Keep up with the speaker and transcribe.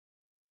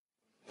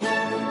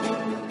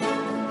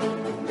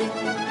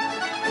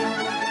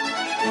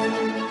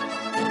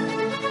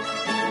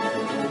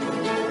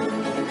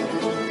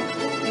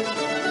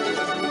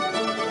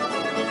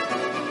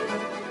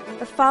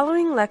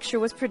following lecture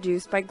was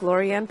produced by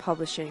Glorianne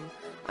Publishing,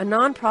 a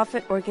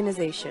non-profit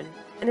organization,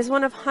 and is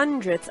one of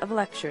hundreds of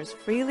lectures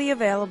freely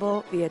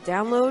available via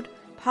download,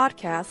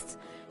 podcasts,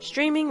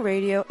 streaming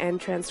radio, and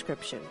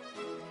transcription.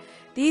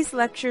 These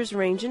lectures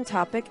range in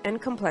topic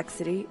and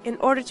complexity in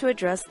order to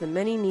address the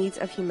many needs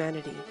of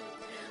humanity.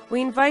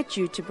 We invite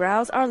you to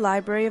browse our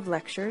library of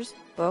lectures,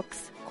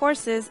 books,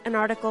 courses, and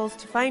articles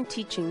to find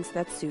teachings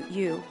that suit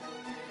you.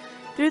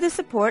 Through the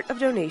support of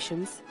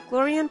donations,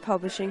 Glorianne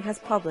Publishing has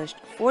published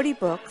 40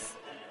 books,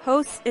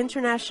 hosts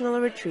international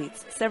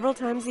retreats several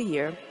times a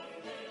year,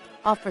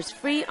 offers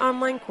free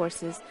online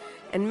courses,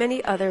 and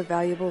many other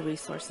valuable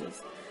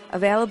resources,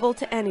 available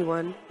to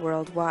anyone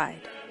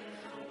worldwide.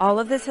 All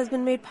of this has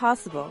been made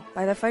possible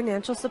by the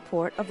financial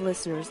support of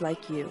listeners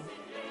like you.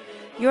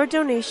 Your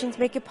donations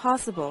make it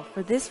possible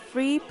for this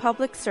free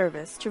public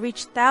service to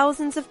reach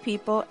thousands of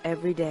people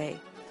every day.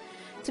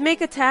 To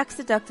make a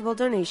tax-deductible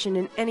donation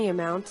in any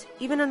amount,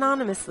 even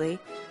anonymously,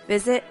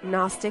 visit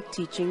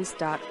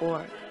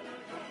GnosticTeachings.org.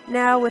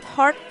 Now, with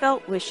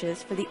heartfelt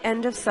wishes for the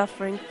end of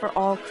suffering for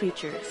all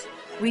creatures,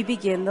 we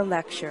begin the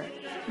lecture.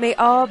 May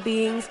all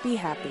beings be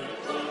happy.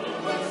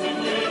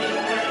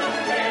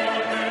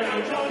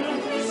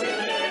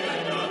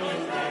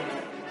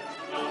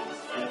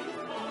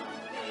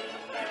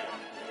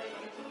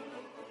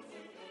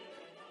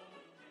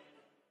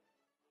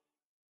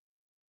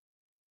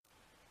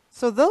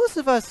 So those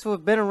of us who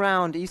have been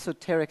around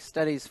esoteric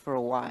studies for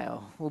a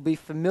while will be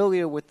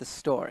familiar with the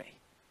story,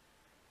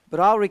 but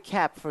I'll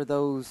recap for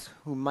those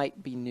who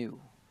might be new.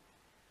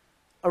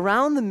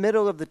 Around the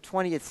middle of the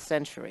 20th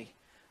century,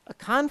 a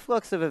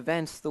conflux of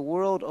events the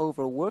world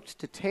over worked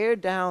to tear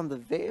down the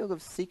veil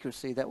of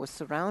secrecy that was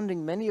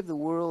surrounding many of the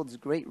world's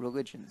great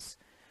religions,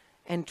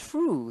 and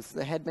truths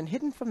that had been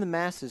hidden from the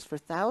masses for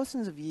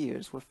thousands of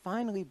years were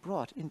finally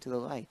brought into the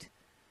light.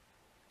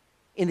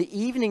 In the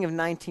evening of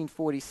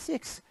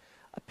 1946,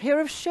 a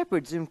pair of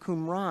shepherds in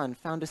Qumran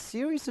found a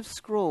series of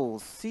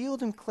scrolls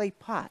sealed in clay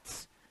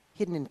pots,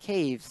 hidden in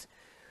caves,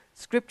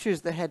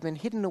 scriptures that had been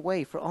hidden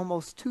away for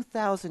almost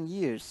 2,000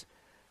 years,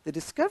 the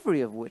discovery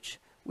of which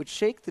would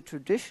shake the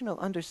traditional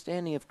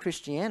understanding of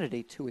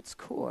Christianity to its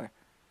core.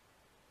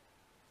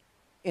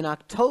 In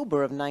October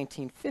of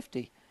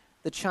 1950,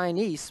 the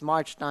Chinese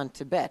marched on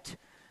Tibet,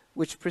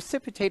 which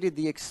precipitated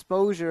the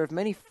exposure of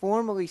many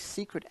formerly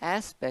secret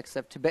aspects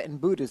of Tibetan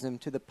Buddhism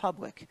to the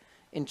public,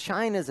 in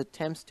China's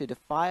attempts to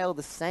defile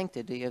the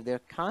sanctity of their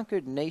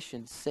conquered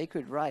nation's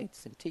sacred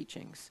rites and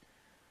teachings.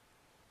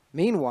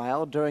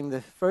 Meanwhile, during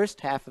the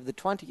first half of the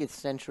 20th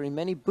century,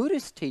 many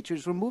Buddhist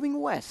teachers were moving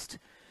west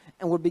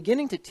and were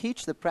beginning to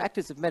teach the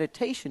practice of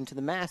meditation to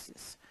the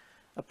masses,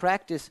 a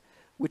practice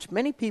which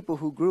many people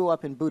who grew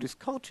up in Buddhist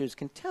cultures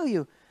can tell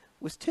you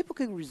was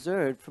typically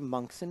reserved for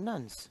monks and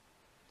nuns.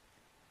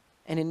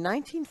 And in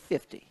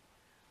 1950,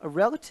 a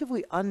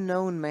relatively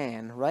unknown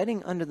man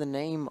writing under the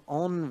name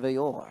On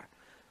Veyor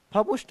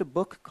published a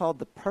book called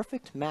The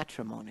Perfect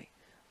Matrimony,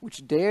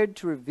 which dared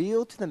to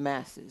reveal to the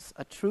masses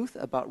a truth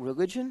about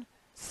religion,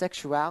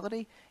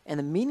 sexuality, and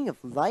the meaning of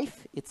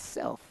life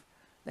itself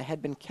that had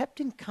been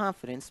kept in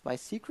confidence by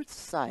secret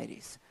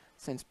societies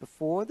since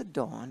before the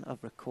dawn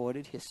of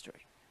recorded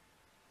history.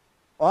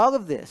 All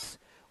of this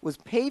was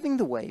paving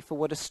the way for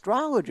what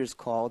astrologers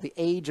call the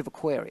Age of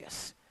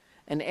Aquarius,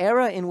 an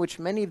era in which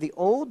many of the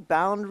old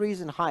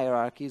boundaries and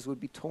hierarchies would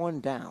be torn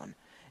down,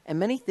 and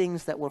many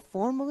things that were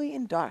formerly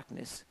in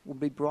darkness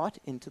would be brought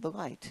into the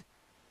light.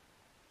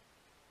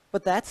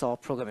 But that's all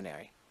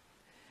preliminary.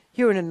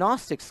 Here in a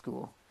Gnostic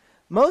school,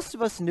 most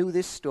of us knew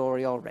this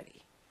story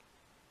already.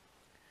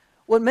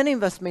 What many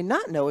of us may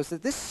not know is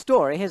that this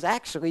story has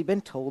actually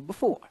been told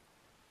before.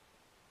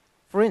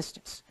 For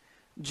instance,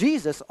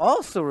 Jesus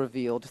also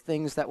revealed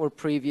things that were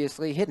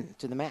previously hidden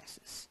to the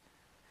masses.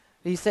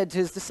 He said to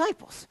his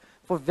disciples,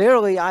 "For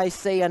verily I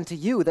say unto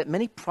you that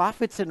many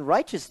prophets and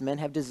righteous men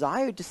have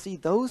desired to see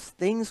those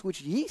things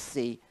which ye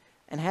see,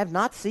 and have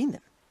not seen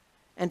them,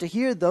 and to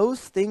hear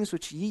those things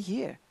which ye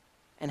hear,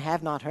 and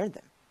have not heard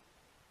them."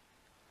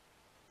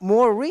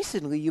 More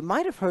recently, you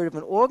might have heard of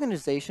an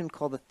organization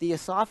called the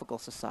Theosophical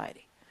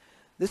Society.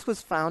 This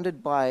was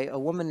founded by a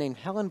woman named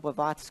Helen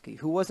Blavatsky,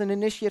 who was an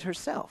initiate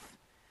herself.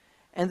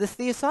 And the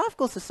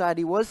Theosophical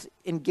Society was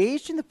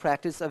engaged in the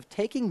practice of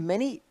taking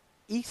many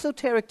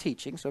esoteric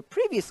teachings, or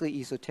previously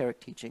esoteric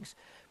teachings,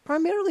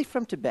 primarily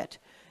from Tibet,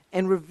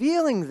 and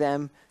revealing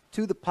them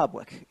to the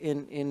public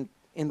in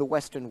the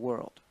Western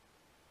world.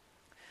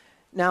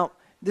 Now,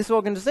 this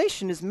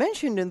organization is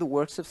mentioned in the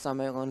works of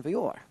Samael Aun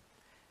Weor,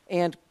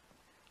 and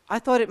I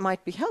thought it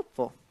might be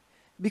helpful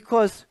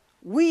because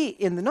we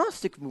in the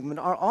Gnostic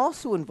movement are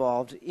also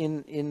involved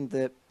in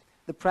the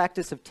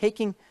practice of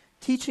taking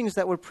teachings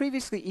that were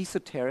previously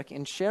esoteric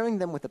and sharing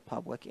them with the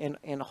public,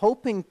 and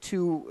hoping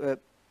to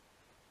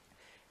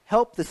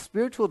help the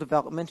spiritual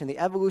development and the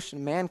evolution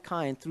of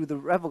mankind through the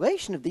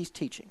revelation of these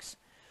teachings.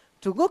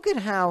 To look at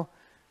how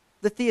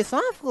the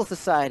Theosophical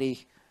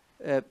Society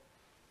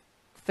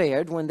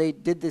fared when they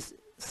did this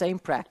same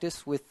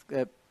practice with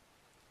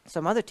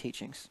some other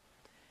teachings,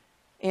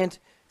 and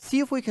see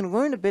if we can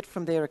learn a bit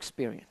from their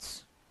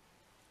experience.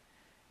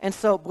 And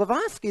so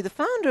Blavatsky, the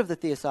founder of the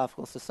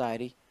Theosophical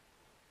Society,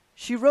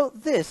 she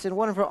wrote this in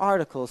one of her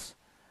articles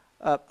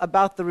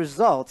about the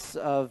results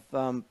of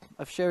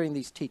sharing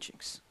these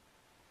teachings.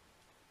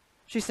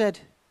 She said,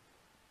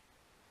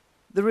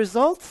 "The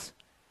results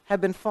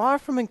have been far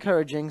from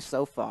encouraging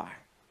so far.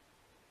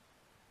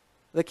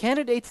 The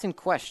candidates in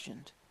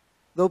question,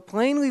 though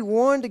plainly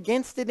warned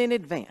against it in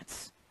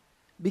advance,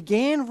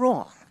 began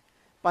wrong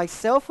by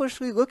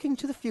selfishly looking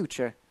to the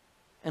future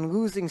and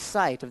losing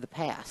sight of the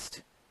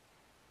past.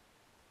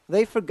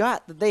 They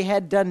forgot that they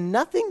had done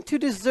nothing to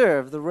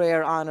deserve the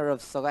rare honor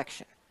of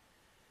selection,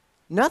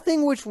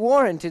 nothing which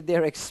warranted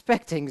their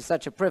expecting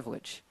such a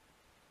privilege,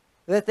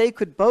 that they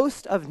could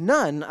boast of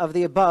none of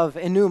the above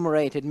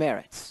enumerated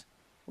merits,"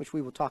 which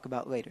we will talk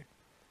about later.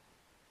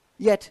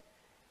 "Yet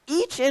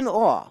each and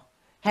all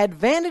had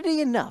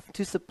vanity enough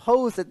to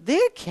suppose that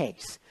their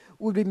case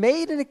would be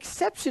made an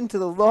exception to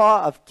the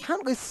law of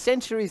countless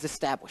centuries'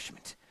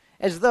 establishment,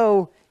 as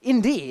though,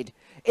 indeed,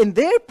 in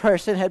their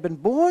person had been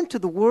born to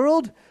the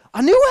world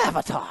a new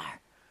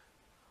avatar.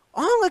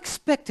 All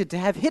expected to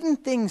have hidden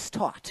things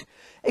taught,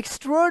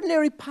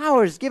 extraordinary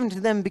powers given to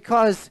them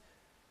because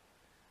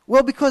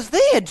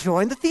they had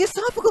joined the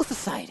Theosophical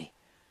Society.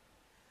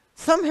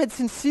 Some had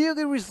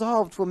sincerely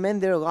resolved to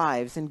amend their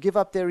lives and give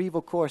up their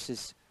evil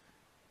courses.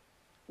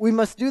 We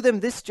must do them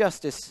this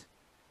justice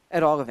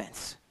at all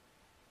events."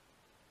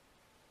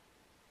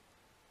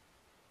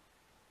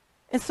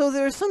 And so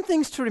there are some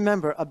things to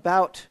remember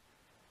about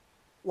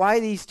why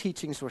these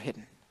teachings were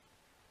hidden.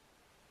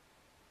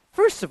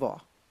 First of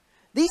all,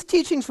 these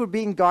teachings were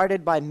being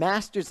guarded by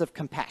masters of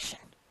compassion.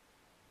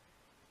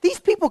 These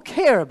people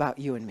care about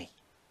you and me.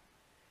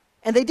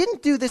 And they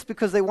didn't do this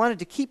because they wanted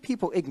to keep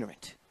people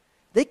ignorant.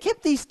 They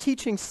kept these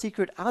teachings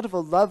secret out of a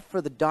love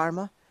for the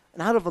Dharma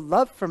and out of a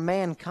love for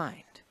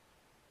mankind.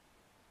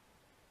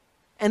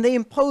 And they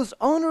imposed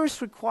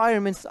onerous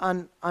requirements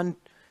on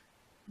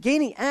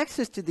gaining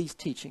access to these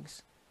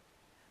teachings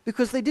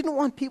because they didn't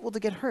want people to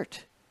get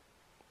hurt.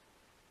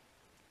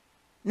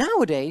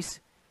 Nowadays,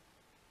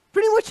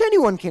 pretty much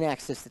anyone can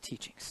access the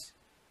teachings.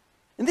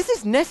 And this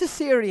is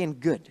necessary and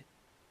good.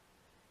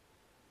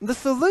 The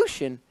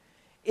solution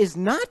is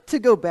not to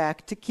go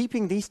back to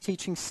keeping these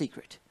teachings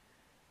secret.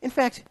 In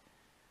fact,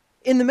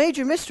 in the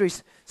major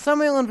mysteries,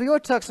 Samael Aun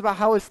Weor talks about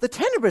how it's the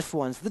tenebrous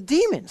ones, the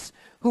demons,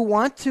 who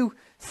want to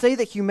say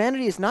that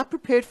humanity is not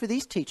prepared for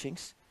these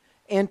teachings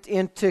and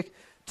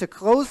to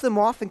close them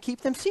off and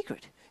keep them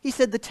secret. He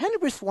said the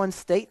tenebrous ones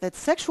state that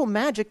sexual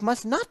magic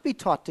must not be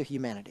taught to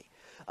humanity,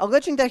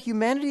 alleging that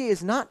humanity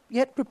is not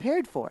yet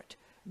prepared for it.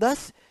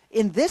 Thus,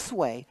 in this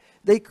way,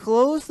 they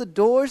close the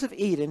doors of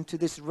Eden to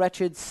this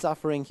wretched,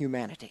 suffering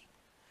humanity.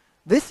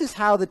 This is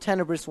how the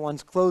tenebrous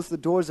ones close the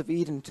doors of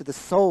Eden to the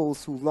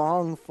souls who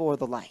long for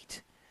the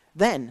light.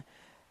 Then,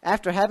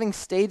 after having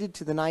stated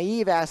to the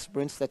naive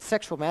aspirants that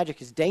sexual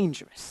magic is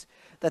dangerous,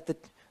 that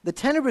the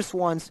tenebrous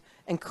ones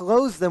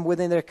enclose them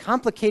within their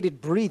complicated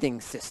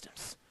breathing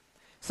systems.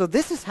 So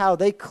this is how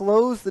they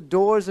close the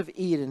doors of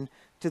Eden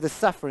to the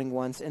suffering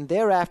ones, and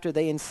thereafter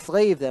they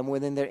enslave them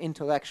within their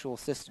intellectual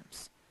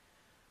systems.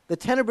 The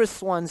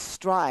tenebrous ones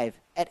strive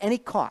at any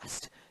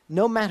cost,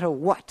 no matter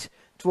what,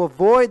 to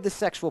avoid the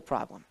sexual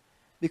problem,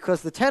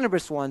 because the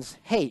tenebrous ones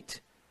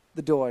hate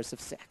the doors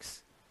of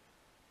sex.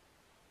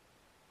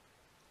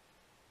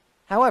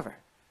 However,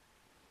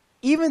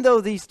 even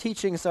though these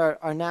teachings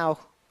are now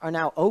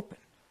open,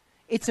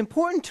 it's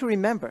important to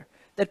remember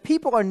that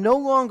people are no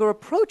longer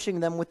approaching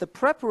them with the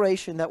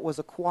preparation that was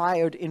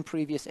acquired in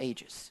previous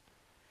ages.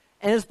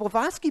 And as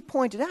Blavatsky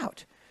pointed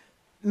out,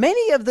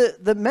 many of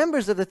the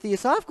members of the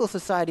Theosophical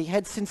Society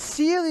had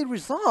sincerely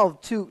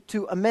resolved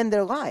to amend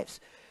their lives.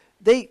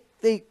 They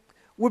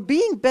were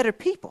being better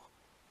people.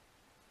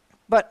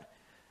 But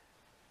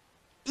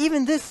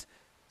even this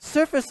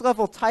surface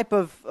level type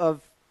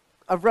of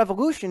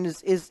revolution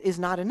is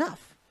not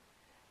enough.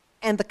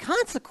 And the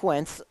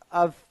consequence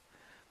of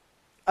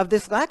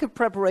this lack of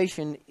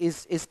preparation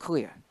is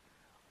clear.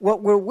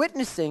 What we're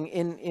witnessing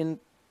in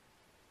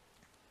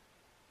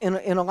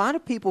a lot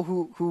of people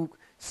who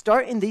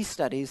start in these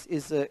studies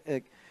is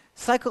a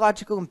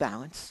psychological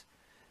imbalance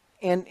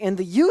and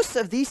the use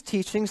of these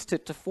teachings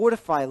to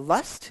fortify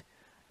lust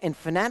and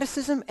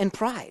fanaticism and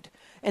pride.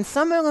 And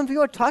Samael Aun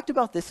Weor talked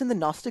about this in the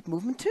Gnostic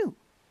movement too.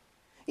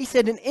 He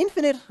said an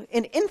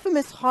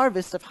infamous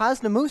harvest of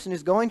Hasnamusin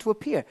is going to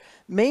appear,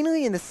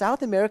 mainly in the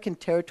South American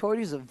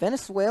territories of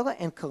Venezuela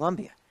and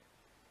Colombia.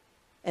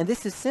 And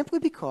this is simply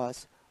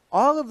because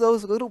all of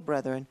those little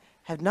brethren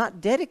have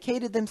not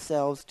dedicated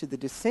themselves to the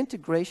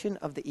disintegration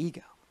of the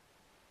ego.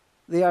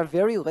 They are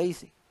very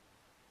lazy,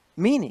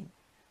 meaning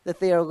that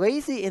they are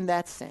lazy in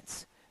that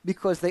sense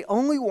because they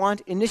only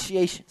want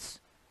initiations,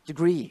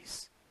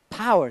 degrees,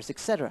 powers,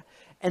 etc.,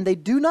 and they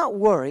do not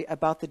worry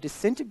about the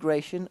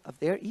disintegration of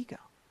their ego.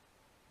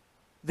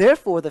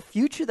 Therefore, the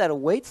future that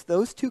awaits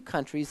those two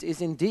countries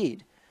is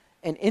indeed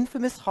an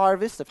infamous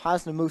harvest of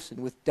Hasnamusin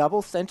with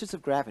double centers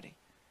of gravity.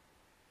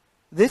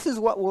 This is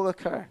what will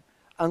occur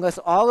unless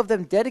all of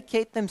them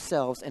dedicate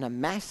themselves in a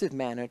massive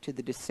manner to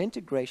the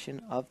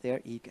disintegration of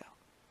their ego.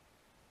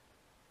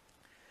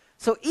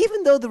 So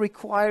even though the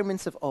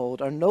requirements of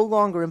old are no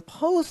longer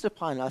imposed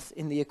upon us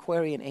in the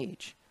Aquarian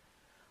age,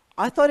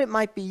 I thought it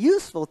might be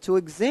useful to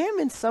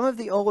examine some of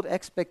the old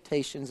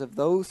expectations of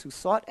those who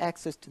sought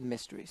access to the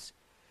mysteries,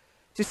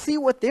 to see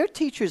what their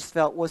teachers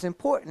felt was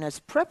important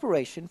as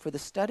preparation for the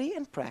study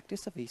and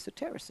practice of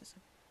esotericism.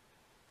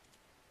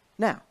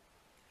 Now,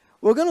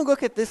 we're going to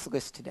look at this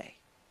list today,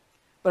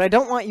 but I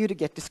don't want you to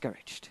get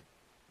discouraged.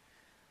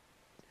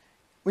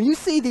 When you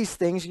see these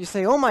things, you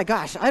say, oh my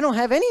gosh, I don't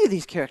have any of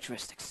these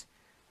characteristics.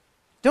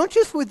 Don't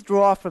just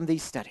withdraw from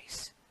these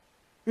studies.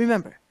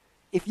 Remember,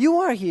 if you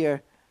are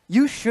here,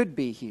 you should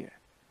be here.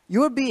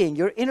 Your being,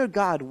 your inner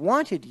God,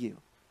 wanted you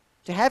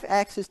to have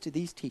access to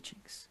these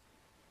teachings.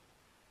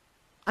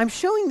 I'm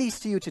showing these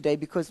to you today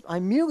because I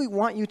merely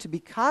want you to be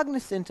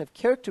cognizant of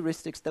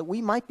characteristics that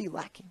we might be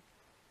lacking,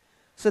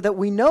 so that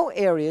we know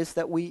areas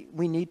that we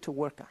need to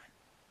work on.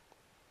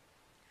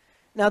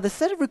 Now, the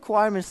set of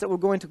requirements that we're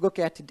going to look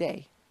at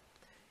today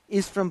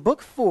is from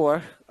Book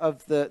 4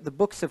 of the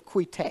books of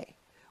Kuite,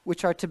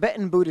 which are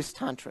Tibetan Buddhist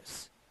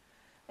Tantras,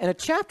 and a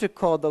chapter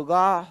called the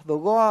law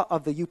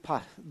of the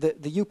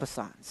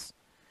Upasans.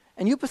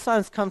 And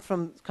Upasans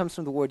comes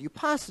from the word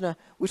upasana,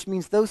 which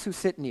means those who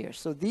sit near.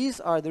 So these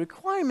are the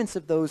requirements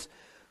of those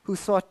who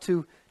sought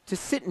to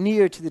sit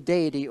near to the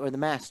deity or the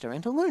master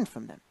and to learn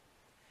from them.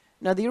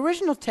 Now, the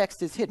original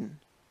text is hidden,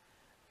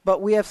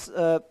 but we have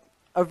a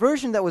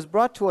version that was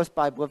brought to us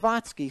by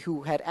Blavatsky,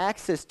 who had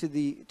access to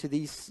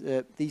these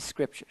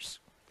scriptures.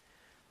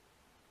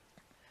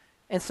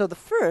 And so the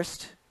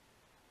first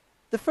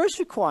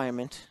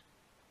requirement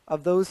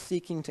of those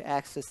seeking to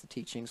access the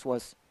teachings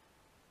was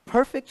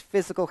perfect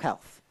physical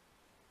health.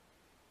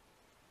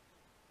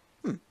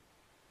 Now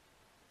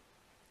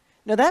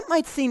that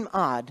might seem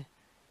odd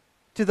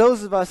to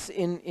those of us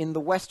in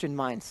the Western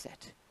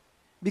mindset,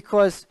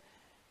 because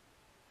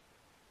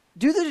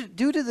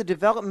due to the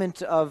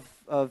development of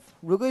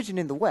religion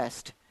in the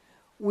West,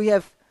 we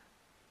have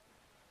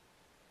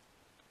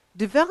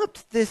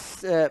developed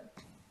this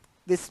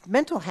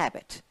mental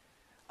habit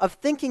of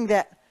thinking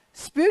that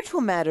spiritual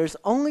matters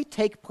only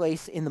take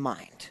place in the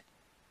mind.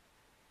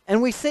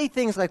 And we say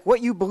things like,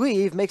 what you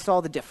believe makes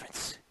all the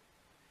difference.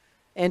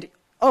 And,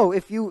 oh,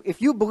 if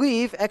you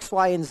believe X,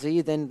 Y, and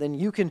Z, then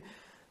you can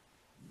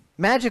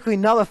magically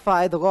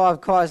nullify the law of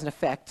cause and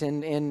effect,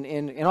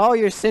 and all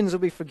your sins will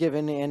be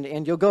forgiven,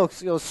 and you'll go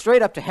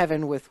straight up to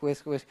heaven with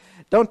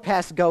don't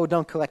pass go,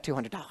 don't collect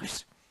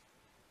 $200.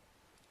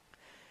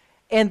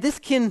 And this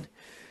can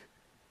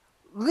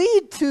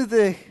lead to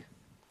the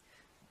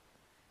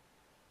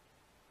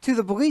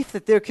belief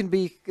that there can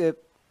be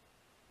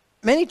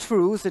many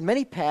truths and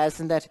many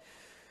paths, and that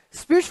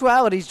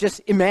spirituality is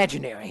just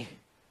imaginary.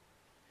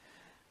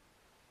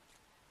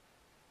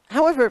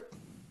 However,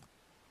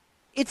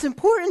 it's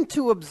important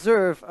to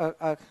observe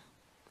a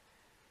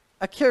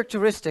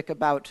characteristic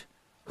about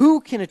who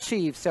can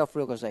achieve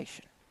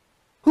self-realization,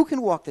 who can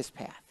walk this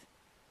path.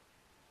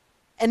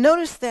 And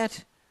notice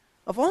that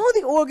of all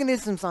the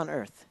organisms on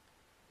Earth,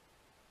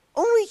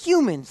 only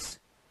humans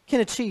can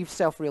achieve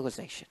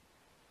self-realization.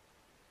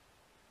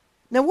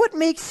 Now, what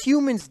makes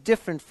humans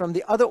different from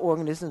the other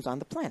organisms on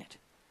the planet?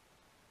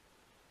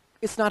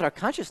 It's not our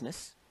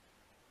consciousness.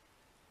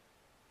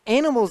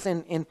 Animals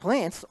and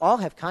plants all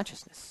have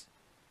consciousness.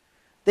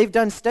 They've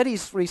done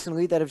studies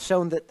recently that have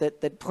shown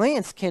that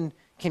plants can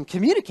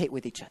communicate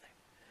with each other.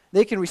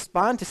 They can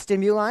respond to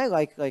stimuli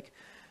like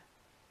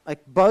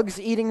bugs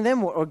eating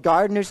them, or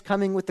gardeners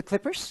coming with the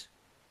clippers.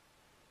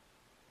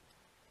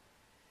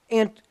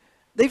 And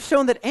they've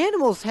shown that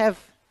animals have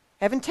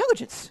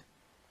intelligence.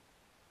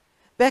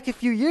 Back a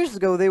few years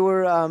ago, they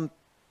were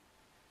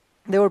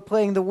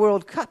playing the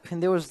World Cup,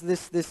 and there was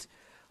this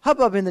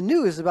hubbub in the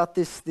news about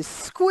this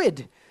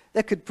squid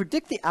that could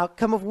predict the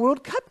outcome of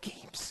World Cup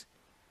games.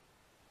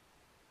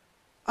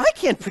 I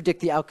can't predict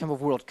the outcome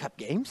of World Cup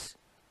games.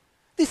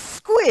 This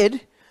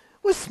squid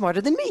was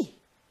smarter than me.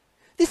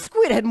 This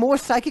squid had more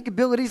psychic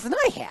abilities than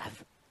I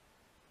have.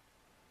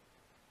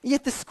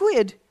 Yet the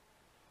squid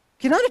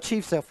cannot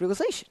achieve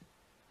self-realization.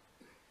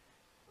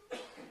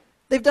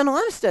 They've done a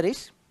lot of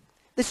studies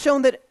that's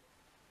shown that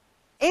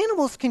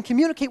animals can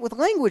communicate with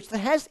language that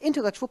has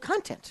intellectual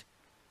content.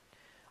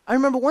 I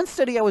remember one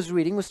study I was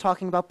reading was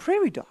talking about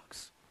prairie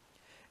dogs.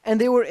 And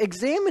they were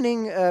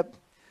examining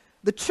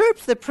the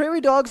chirps that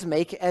prairie dogs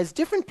make as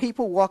different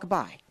people walk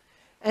by.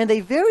 And they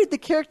varied the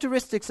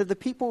characteristics of the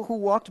people who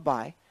walked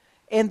by,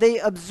 and they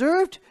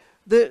observed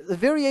the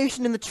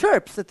variation in the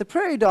chirps that the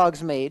prairie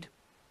dogs made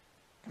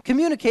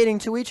communicating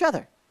to each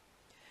other.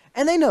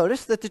 And they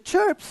noticed that the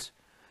chirps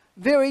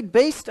varied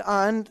based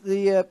on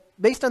the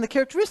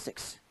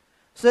characteristics.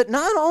 So that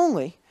not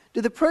only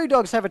do the prairie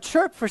dogs have a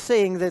chirp for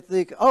saying that,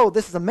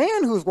 this is a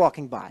man who's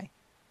walking by,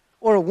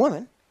 or a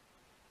woman,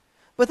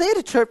 but they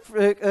had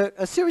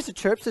a series of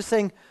chirps that's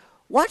saying,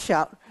 watch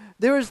out,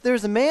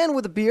 there's a man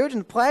with a beard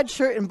and a plaid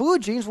shirt and blue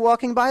jeans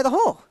walking by the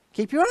hole.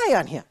 Keep your eye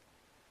on him.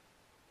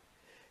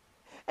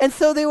 And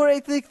so they were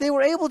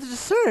able to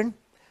discern,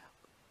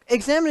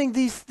 examining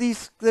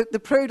the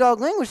prairie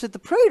dog language, that the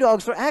prairie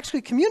dogs were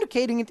actually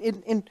communicating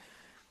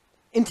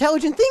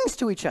intelligent things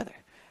to each other.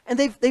 And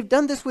they've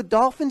done this with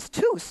dolphins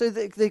too. So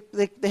they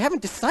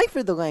haven't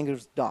deciphered the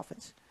language of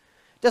dolphins.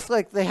 Just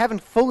like they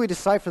haven't fully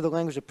deciphered the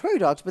language of prairie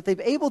dogs, but they've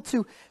been able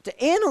to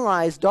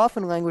analyze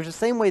dolphin language the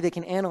same way they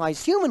can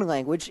analyze human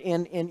language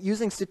in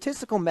using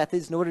statistical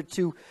methods in order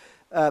to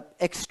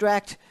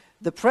extract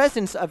the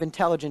presence of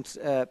intelligent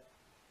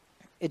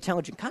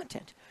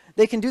content.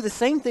 They can do the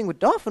same thing with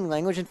dolphin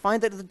language and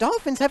find that the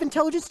dolphins have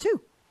intelligence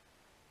too.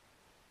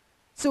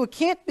 So it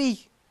can't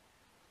be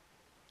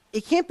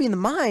in the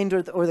mind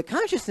or the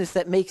consciousness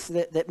that makes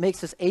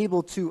us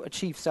able to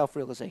achieve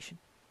self-realization.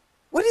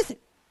 What is it?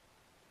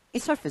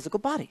 It's our physical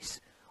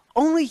bodies.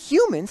 Only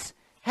humans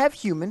have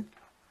human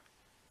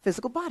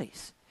physical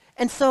bodies.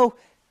 And so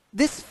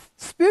this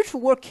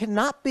spiritual work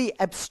cannot be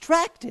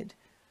abstracted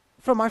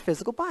from our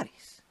physical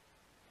bodies.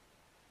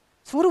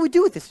 So what do we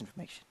do with this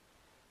information?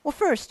 Well,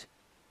 first,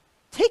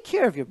 take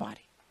care of your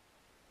body.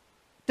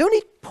 Don't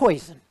eat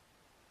poison.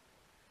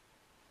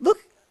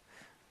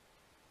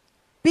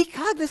 Be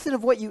cognizant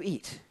of what you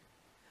eat.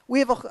 We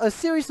have a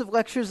series of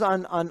lectures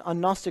on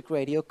Gnostic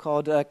radio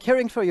called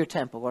Caring for Your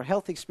Temple, or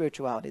Healthy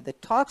Spirituality,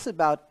 that talks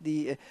about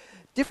the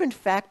different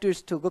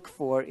factors to look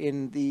for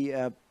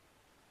in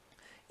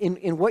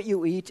what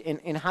you eat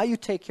and how you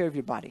take care of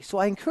your body. So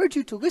I encourage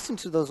you to listen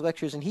to those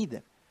lectures and heed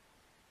them.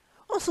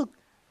 Also,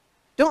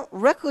 don't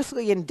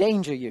recklessly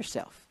endanger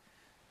yourself.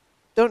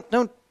 Don't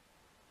go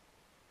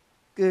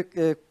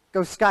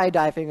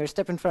skydiving or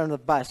step in front of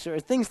the bus or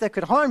things that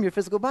could harm your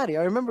physical body.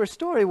 I remember a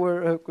story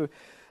where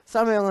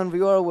Samuel and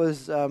Vior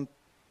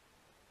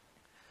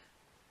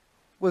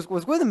was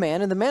with a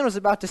man, and the man was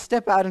about to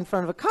step out in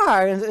front of a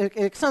car,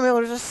 and Samuel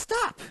was just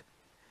stop.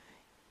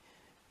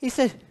 He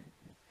said,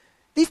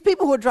 "These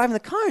people who are driving the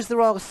cars,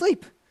 they're all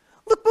asleep.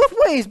 Look both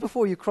ways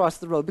before you cross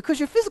the road, because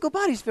your physical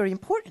body is very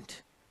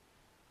important."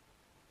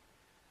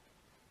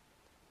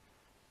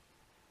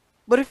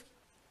 But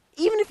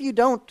even if you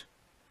don't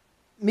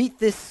meet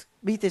this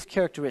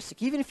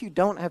characteristic, even if you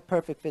don't have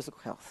perfect physical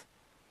health,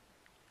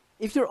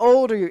 if you're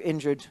old or you're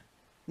injured,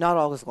 not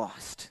all is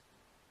lost.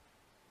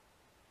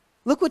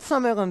 Look what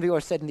Samuel and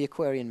Vior said in the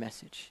Aquarian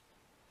message.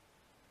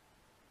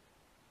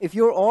 If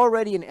you're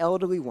already an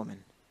elderly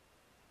woman,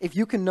 if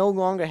you can no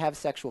longer have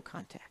sexual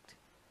contact,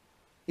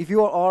 if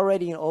you are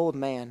already an old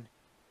man,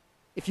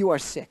 if you are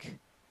sick,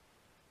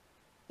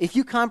 if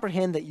you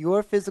comprehend that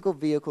your physical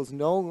vehicle is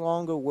no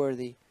longer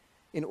worthy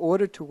in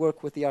order to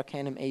work with the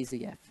Arcanum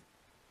AZF,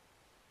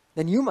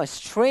 then you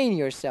must train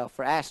yourself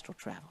for astral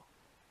travel.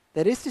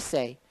 That is to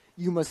say,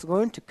 you must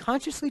learn to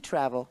consciously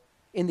travel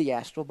in the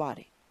astral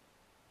body.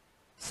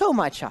 So,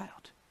 my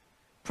child,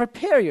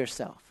 prepare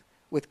yourself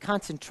with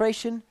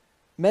concentration,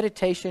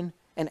 meditation,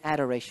 and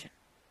adoration.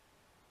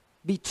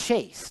 Be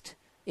chaste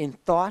in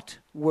thought,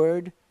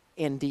 word,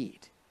 and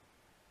deed.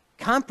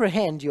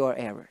 Comprehend your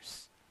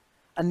errors.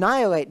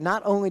 Annihilate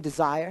not only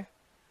desire,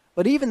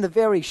 but even the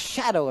very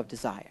shadow of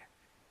desire.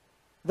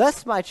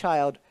 Thus, my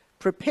child,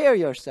 prepare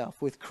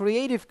yourself with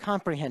creative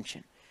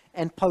comprehension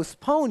and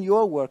postpone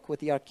your work with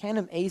the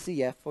Arcanum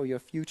AZF for your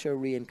future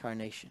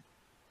reincarnation.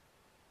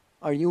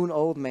 Are you an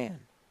old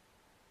man?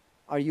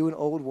 Are you an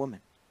old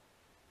woman?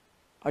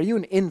 Are you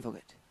an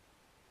invalid?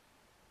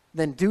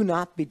 Then do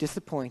not be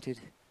disappointed,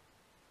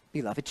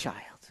 beloved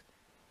child.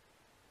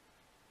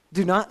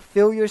 Do not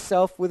fill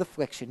yourself with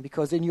affliction,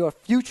 because in your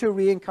future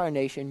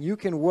reincarnation you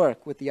can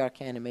work with the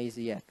Arcanum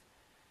AZF,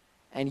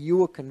 and you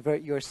will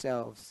convert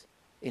yourselves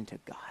into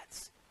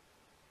gods.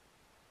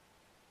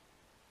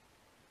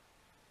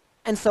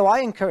 And so I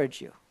encourage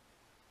you,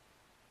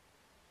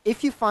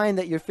 if you find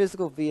that your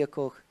physical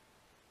vehicle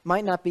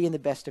might not be in the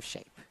best of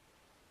shape,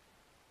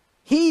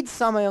 heed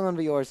Samael and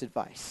Vior's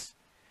advice.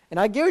 And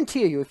I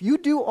guarantee you, if you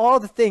do all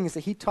the things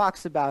that he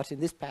talks about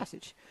in this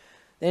passage,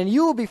 then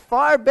you will be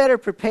far better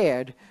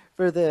prepared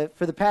for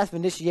the path of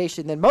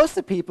initiation than most of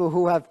the people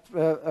who have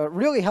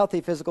really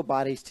healthy physical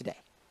bodies today.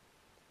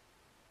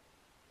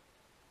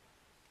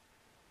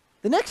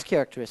 The next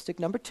characteristic,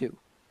 number 2,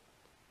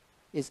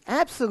 is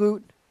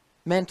absolute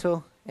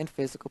mental and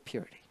physical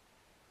purity.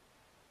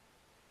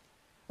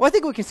 Well, I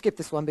think we can skip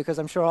this one because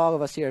I'm sure all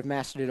of us here have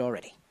mastered it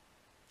already.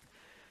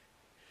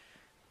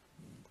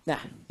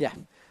 Yeah.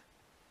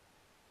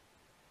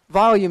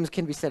 Volumes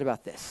can be said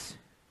about this.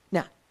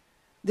 Now,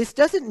 this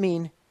doesn't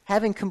mean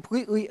having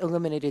completely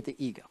eliminated the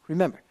ego.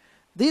 Remember,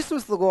 this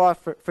was the law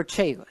for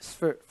chelas,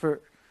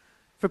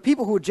 for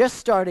people who were just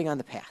starting on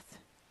the path.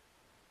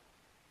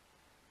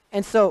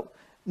 And so,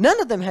 none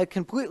of them had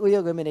completely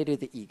eliminated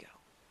the ego.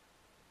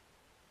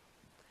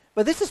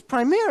 But this is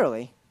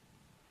primarily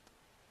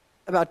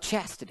about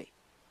chastity.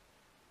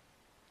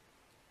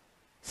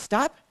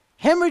 Stop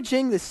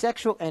hemorrhaging the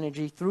sexual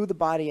energy through the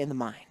body and the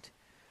mind,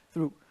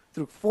 through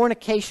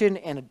fornication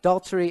and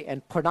adultery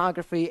and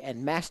pornography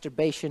and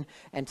masturbation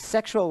and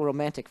sexual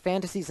romantic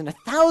fantasies and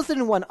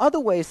 1,001 other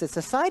ways that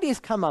society has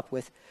come up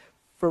with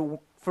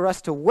for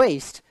us to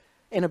waste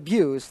and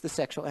abuse the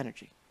sexual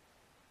energy.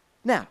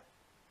 Now,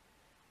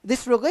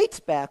 this relates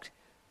back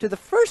to the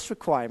first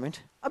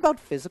requirement about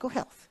physical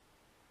health.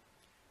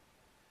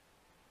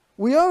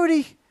 We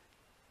already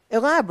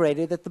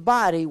elaborated that the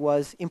body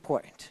was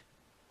important.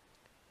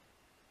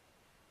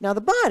 Now,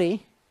 the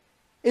body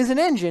is an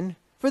engine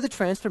for the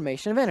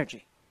transformation of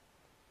energy.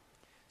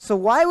 So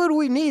why would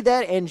we need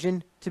that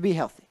engine to be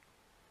healthy?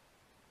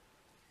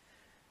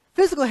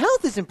 Physical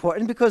health is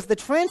important because the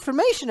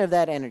transformation of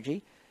that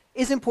energy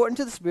is important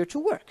to the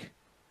spiritual work.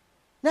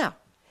 Now,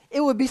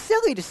 it would be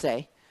silly to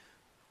say,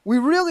 we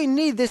really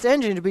need this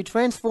engine to be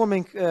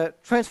transforming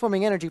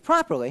energy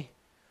properly,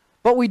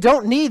 but we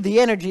don't need the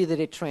energy that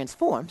it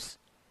transforms.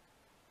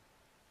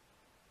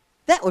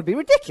 That would be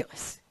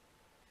ridiculous.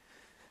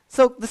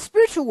 So the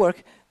spiritual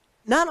work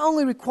not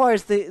only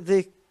requires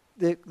the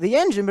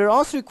engine, but it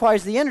also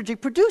requires the energy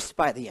produced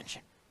by the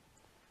engine.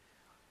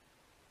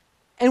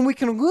 And we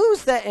can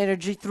lose that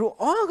energy through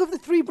all of the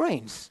three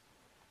brains,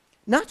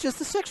 not just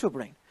the sexual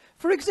brain.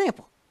 For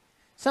example,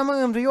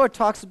 Samuel Dior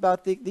talks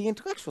about the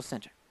intellectual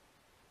center.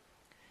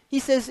 He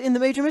says in the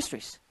Major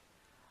Mysteries,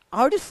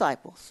 our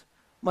disciples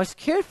must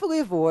carefully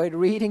avoid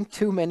reading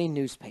too many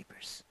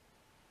newspapers.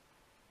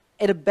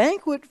 At a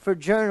banquet for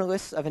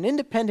journalists of an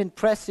independent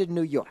press in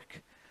New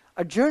York,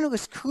 a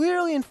journalist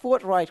clearly and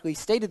forthrightly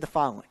stated the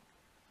following: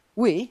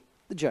 we,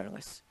 the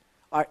journalists,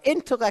 are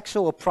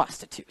intellectual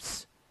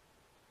prostitutes.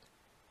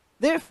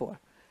 Therefore,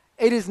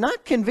 it is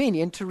not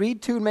convenient to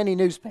read too many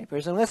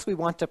newspapers unless we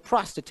want to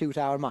prostitute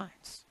our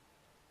minds.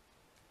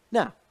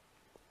 Now,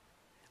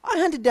 I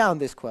hunted down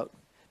this quote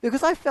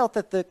because I felt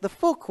that the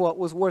full quote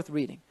was worth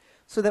reading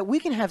so that we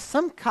can have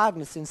some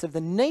cognizance of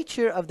the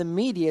nature of the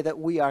media that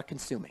we are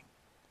consuming.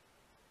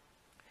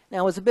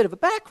 Now, as a bit of a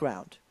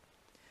background,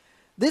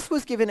 this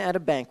was given at a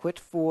banquet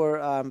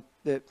for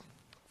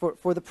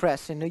the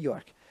press in New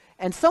York,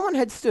 and someone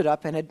had stood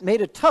up and had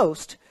made a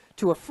toast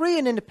to a free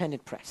and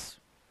independent press.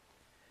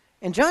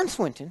 And John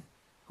Swinton,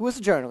 who was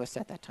a journalist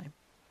at that time,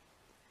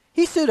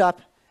 he stood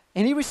up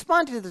and he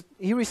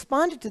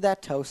responded to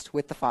that toast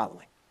with the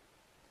following: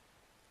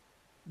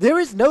 there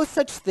is no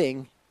such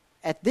thing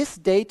at this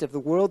date of the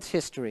world's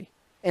history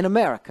in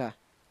America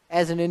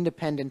as an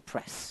independent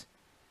press.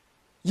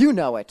 You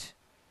know it,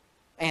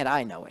 and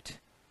I know it.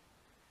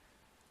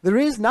 There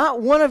is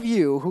not one of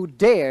you who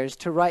dares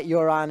to write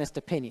your honest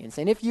opinions,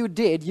 and if you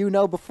did, you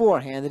know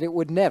beforehand that it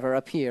would never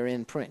appear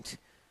in print.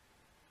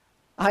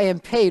 I am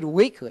paid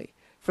weekly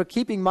for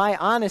keeping my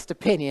honest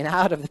opinion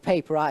out of the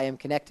paper I am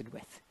connected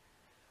with.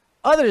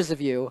 Others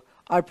of you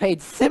are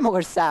paid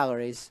similar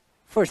salaries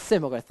for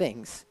similar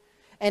things,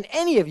 and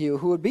any of you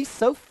who would be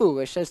so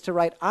foolish as to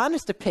write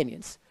honest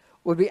opinions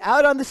would be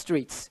out on the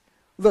streets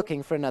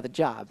looking for another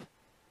job.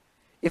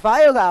 If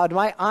I allowed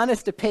my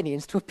honest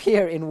opinions to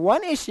appear in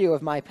one issue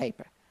of my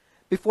paper,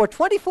 before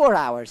 24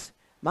 hours,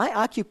 my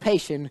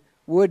occupation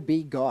would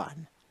be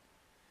gone.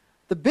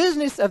 The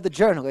business of the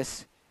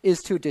journalist is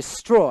to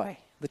destroy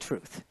the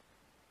truth,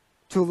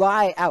 to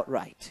lie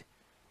outright,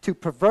 to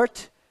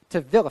pervert, to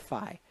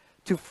vilify,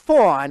 to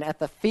fawn at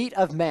the feet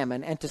of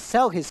Mammon, and to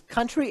sell his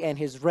country and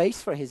his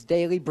race for his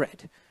daily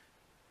bread.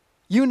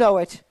 You know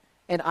it,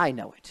 and I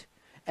know it.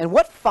 And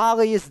what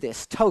folly is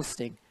this,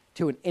 toasting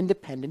to an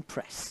independent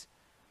press?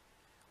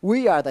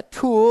 We are the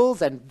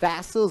tools and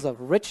vassals of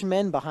rich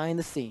men behind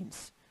the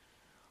scenes.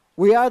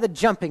 We are the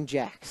jumping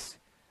jacks.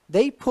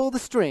 They pull the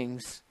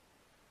strings,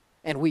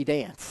 and we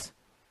dance.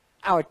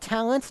 Our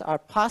talents, our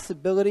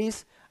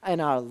possibilities,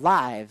 and our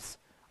lives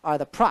are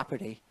the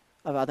property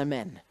of other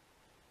men.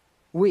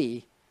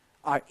 We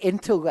are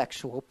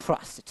intellectual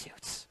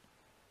prostitutes.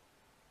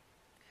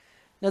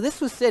 Now,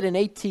 this was said in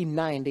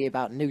 1890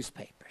 about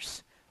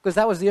newspapers, because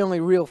that was the only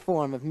real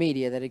form of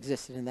media that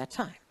existed in that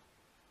time.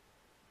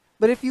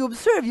 But if you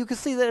observe, you can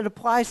see that it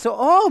applies to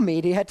all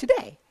media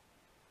today.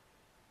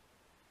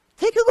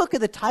 Take a look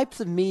at the types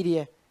of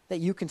media that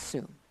you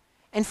consume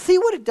and see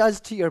what it does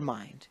to your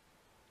mind.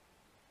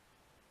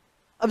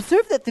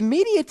 Observe that the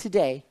media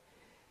today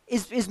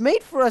is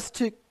made for us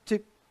to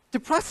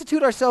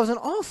prostitute ourselves in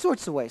all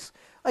sorts of ways,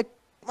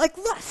 like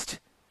lust.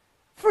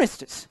 For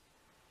instance,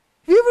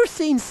 have you ever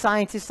seen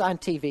scientists on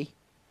TV?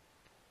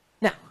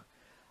 Now,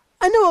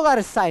 I know a lot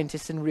of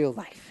scientists in real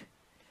life,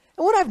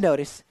 and what I've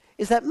noticed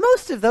is that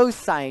most of those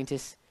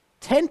scientists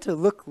tend to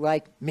look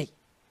like me.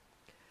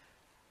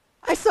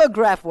 I saw a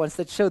graph once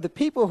that showed that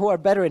people who are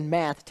better in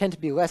math tend to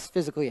be less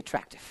physically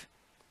attractive.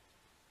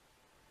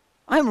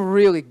 I'm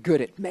really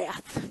good at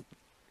math.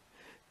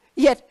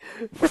 Yet,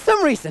 for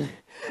some reason,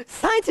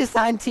 scientists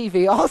on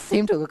TV all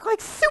seem to look like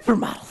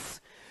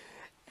supermodels.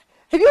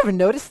 Have you ever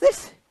noticed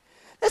this?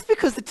 That's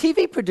because the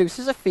TV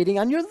producers are feeding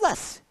on your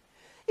lust.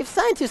 If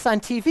scientists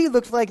on TV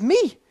looked like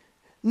me,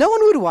 no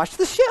one would watch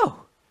the show.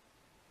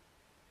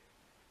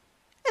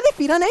 And they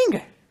feed on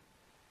anger.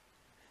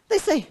 They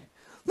say,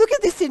 look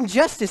at this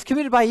injustice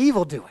committed by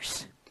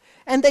evildoers.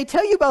 And they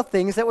tell you about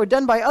things that were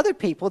done by other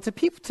people to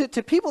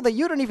people that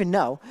you don't even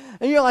know.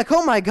 And you're like,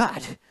 oh my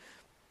God,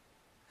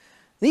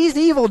 these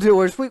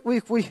evildoers,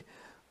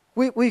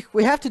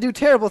 we have to do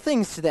terrible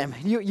things to them.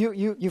 You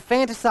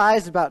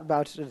fantasize about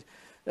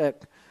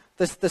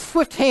the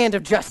swift hand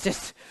of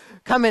justice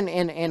coming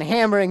and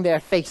hammering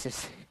their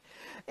faces.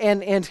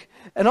 And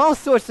and all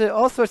sorts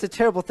of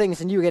terrible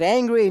things, and you get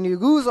angry, and you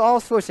lose all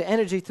sorts of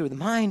energy through the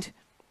mind.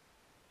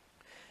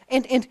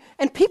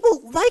 And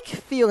people like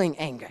feeling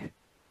anger.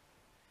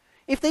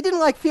 If they didn't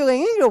like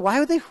feeling anger, why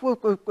do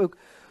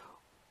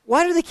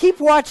they keep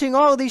watching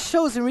all of these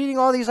shows and reading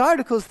all these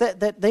articles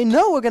that they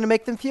know are going to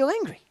make them feel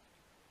angry?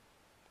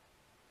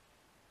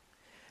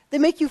 They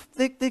make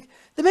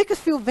us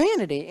feel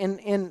vanity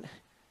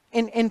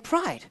and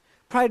pride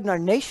in our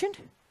nation,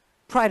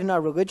 pride in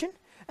our religion,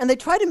 and they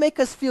try to make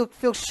us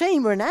feel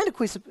shame or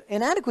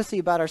inadequacy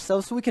about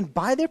ourselves so we can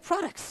buy their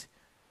products,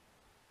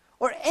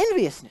 or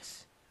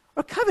enviousness,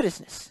 or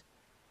covetousness.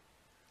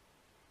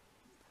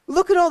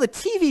 Look at all the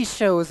TV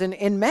shows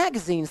and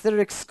magazines that are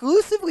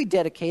exclusively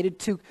dedicated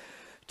to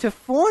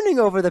fawning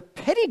over the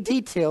petty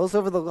details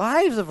over the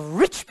lives of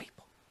rich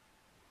people.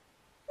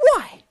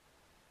 Why?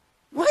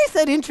 Why is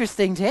that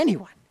interesting to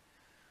anyone?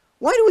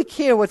 Why do we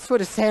care what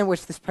sort of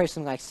sandwich this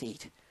person likes to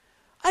eat?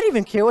 I don't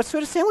even care what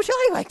sort of sandwich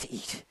I like to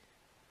eat.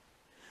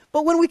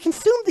 But when we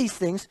consume these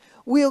things,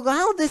 we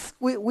allow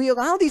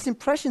these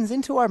impressions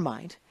into our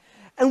mind,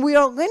 and we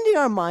are lending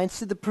our minds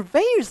to the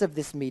purveyors of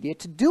this media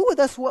to do with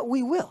us what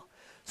we will,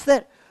 so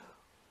that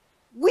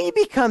we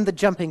become the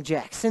jumping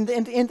jacks, and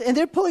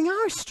they're pulling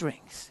our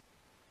strings.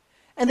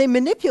 And they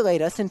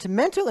manipulate us into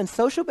mental and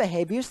social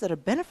behaviors that are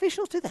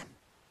beneficial to them.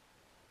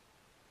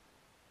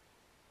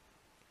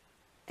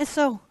 And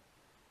so,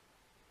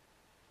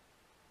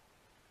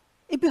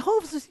 it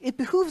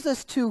behooves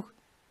us to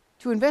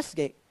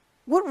investigate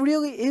what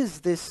really is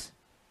this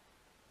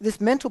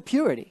mental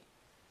purity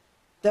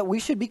that we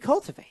should be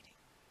cultivating.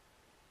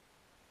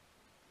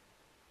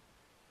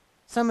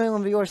 Samuel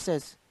Levior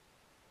says,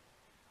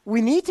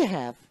 we need to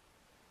have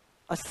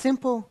a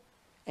simple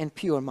and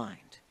pure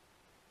mind,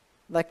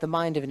 like the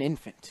mind of an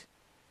infant.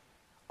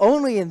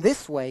 Only in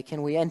this way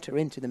can we enter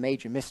into the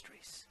major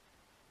mysteries.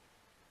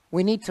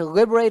 We need to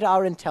liberate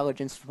our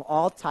intelligence from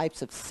all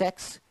types of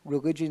sects,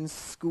 religions,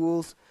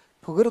 schools,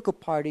 political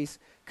parties,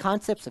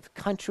 concepts of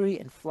country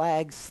and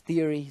flags,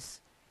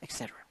 theories,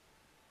 etc.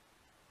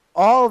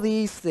 All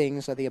these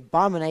things are the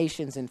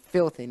abominations and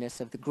filthiness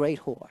of the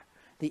great whore,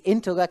 the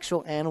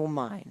intellectual animal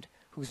mind,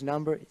 whose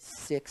number is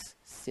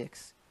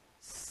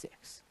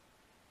 666.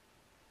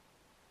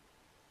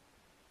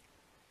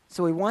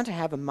 So we want to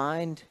have a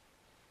mind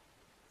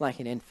like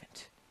an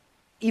infant.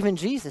 Even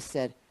Jesus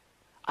said,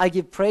 I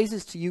give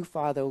praises to you,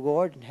 Father,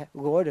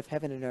 Lord of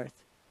heaven and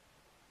earth,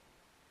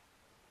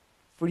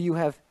 for you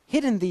have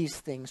hidden these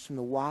things from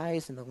the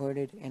wise and the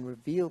learned and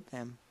revealed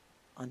them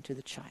unto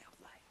the childlike.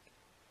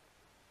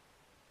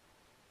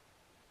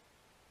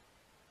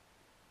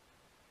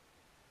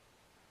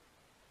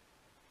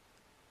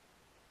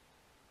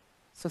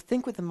 So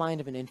think with the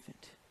mind of an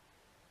infant,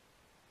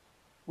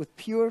 with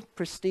pure,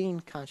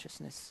 pristine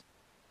consciousness,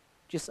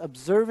 just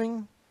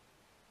observing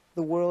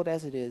the world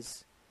as it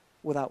is,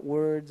 without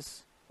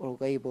words or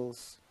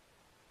labels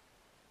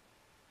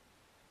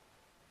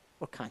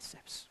or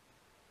concepts.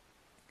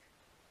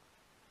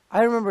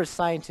 I remember a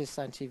scientist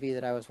on TV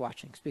that I was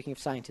watching, speaking of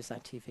scientists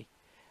on TV.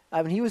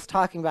 He was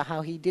talking about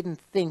how he didn't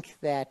think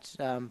that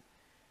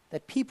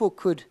people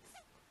could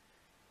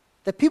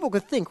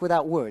think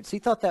without words. He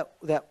thought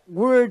that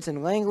words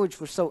and language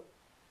were so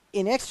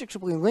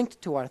inextricably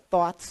linked to our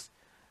thoughts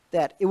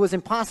that it was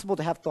impossible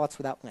to have thoughts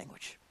without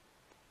language.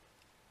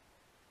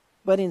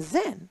 But in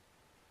Zen,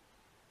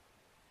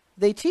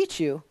 they teach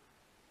you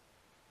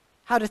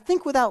how to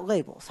think without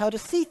labels, how to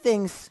see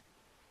things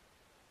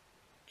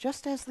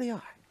just as they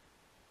are.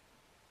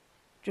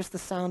 Just the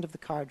sound of the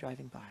car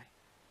driving by,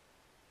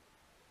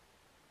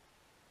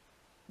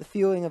 the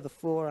feeling of the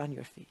floor on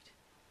your feet,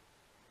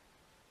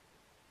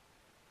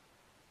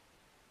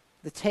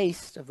 the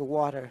taste of the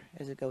water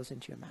as it goes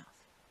into your mouth,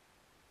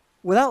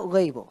 without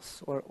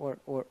labels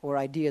or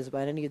ideas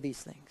about any of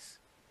these things.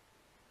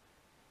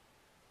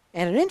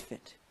 And an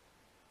infant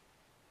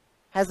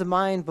has a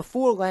mind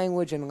before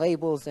language and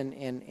labels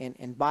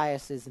and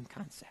biases and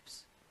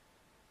concepts.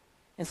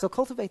 And so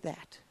cultivate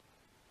that.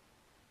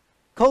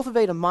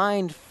 Cultivate a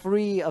mind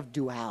free of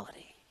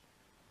duality.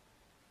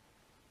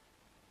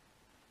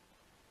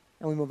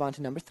 And we move on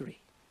to number 3.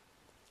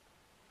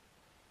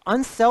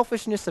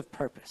 Unselfishness of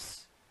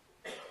purpose.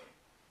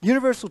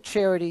 Universal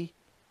charity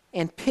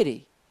and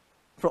pity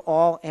for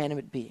all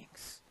animate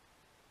beings.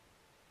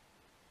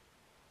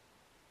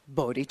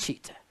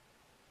 Bodhicitta.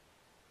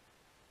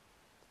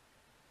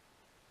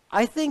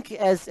 I think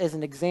as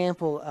an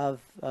example of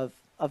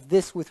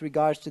this with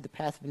regards to the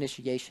path of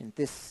initiation,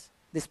 this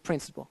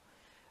principle,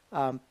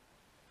 I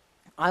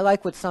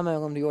like what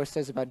Samuel Levior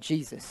says about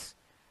Jesus,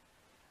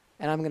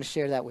 and I'm going to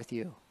share that with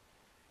you.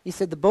 He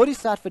said, the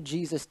Bodhisattva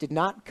Jesus did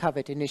not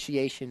covet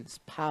initiations,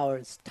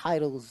 powers,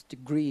 titles,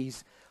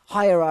 degrees,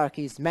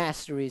 hierarchies,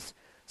 masteries,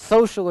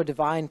 social or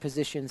divine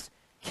positions,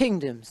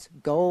 kingdoms,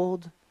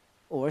 gold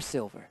or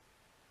silver.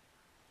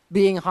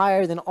 Being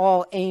higher than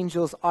all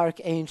angels,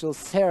 archangels,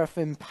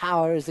 seraphim,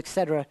 powers,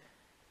 etc.,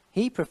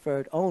 he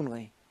preferred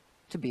only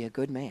to be a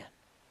good man.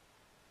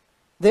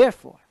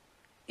 Therefore,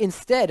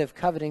 instead of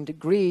coveting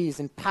degrees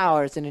and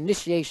powers and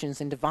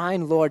initiations and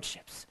divine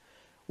lordships,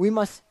 we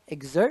must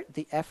exert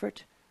the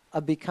effort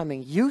of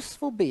becoming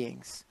useful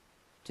beings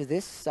to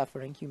this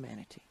suffering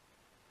humanity.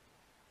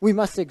 We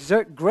must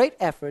exert great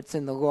efforts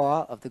in the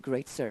law of the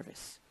great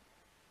service.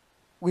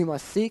 We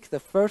must seek the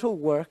fertile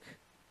work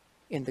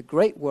in the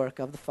great work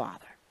of the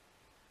Father.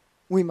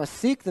 We must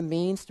seek the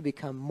means to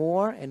become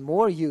more and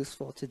more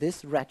useful to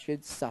this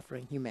wretched,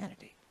 suffering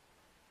humanity.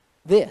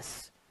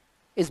 This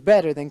is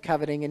better than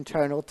coveting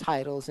internal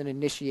titles and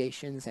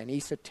initiations and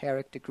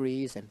esoteric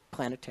degrees and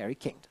planetary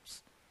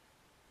kingdoms.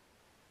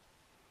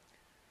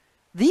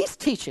 These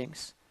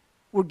teachings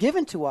were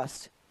given to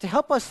us to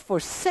help us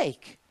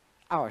forsake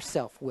our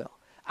self-will,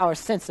 our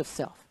sense of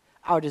self,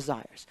 our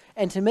desires,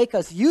 and to make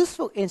us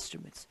useful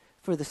instruments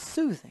for the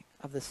soothing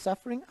of the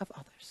suffering of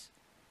others.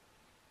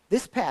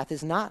 This path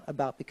is not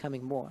about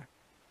becoming more.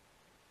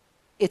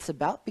 It's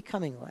about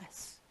becoming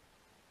less.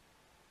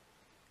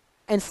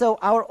 And so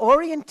our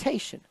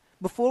orientation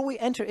before we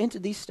enter into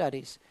these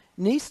studies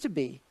needs to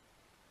be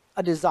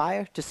a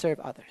desire to serve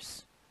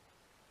others.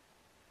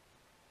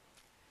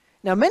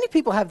 Now, many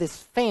people have this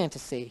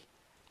fantasy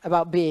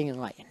about being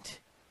enlightened,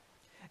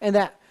 and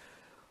that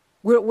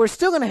we're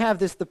still going to have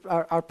this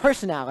our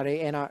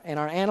personality and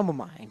our animal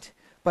mind,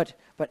 but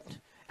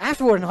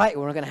after we're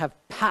enlightened, we're going to have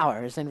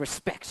powers and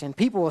respect, and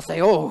people will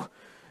say, "Oh,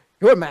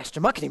 you're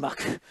Master Muckety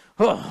Muck.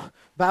 Oh,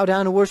 bow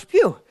down and worship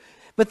you."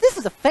 But this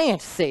is a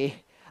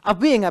fantasy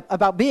of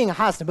about being a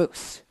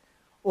Hasnamoose,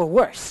 or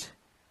worse,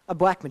 a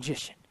black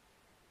magician.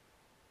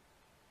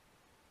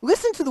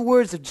 Listen to the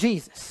words of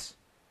Jesus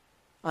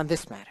on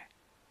this matter.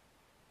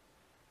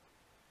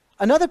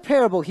 Another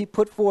parable he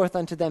put forth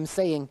unto them,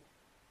 saying,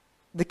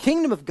 "The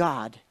kingdom of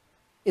God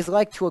is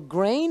like to a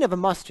grain of a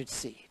mustard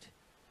seed,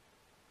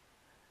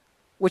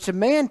 which a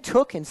man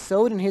took and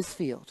sowed in his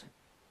field,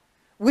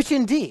 which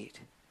indeed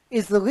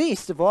is the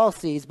least of all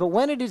seeds, but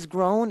when it is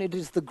grown, it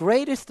is the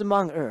greatest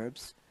among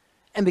herbs,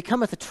 and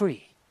becometh a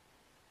tree,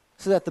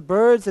 so that the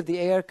birds of the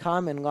air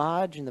come and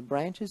lodge in the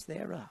branches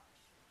thereof."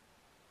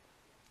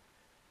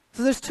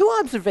 So there's two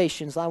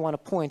observations I want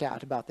to point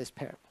out about this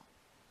parable.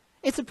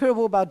 It's a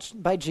parable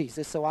by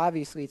Jesus, so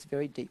obviously it's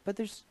very deep, but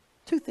there's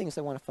two things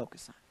I want to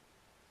focus on.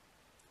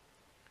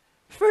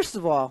 First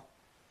of all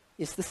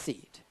is the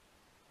seed.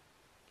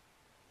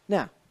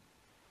 Now,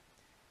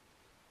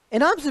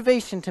 an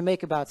observation to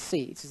make about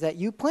seeds is that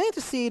you plant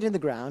a seed in the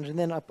ground and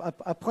then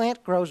a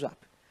plant grows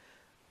up.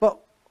 But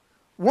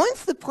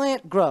once the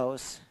plant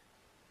grows,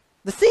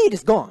 the seed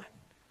is gone.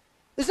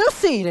 There's no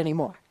seed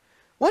anymore.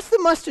 Once the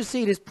mustard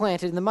seed is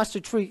planted and the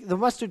mustard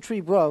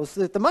tree grows,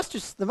 the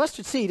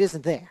mustard seed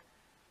isn't there.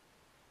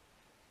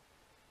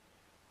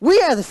 We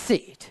are the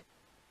seed.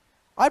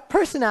 Our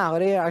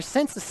personality, our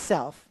sense of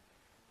self,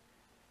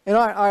 and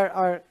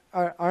our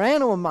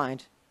animal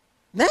mind,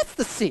 that's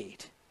the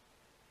seed.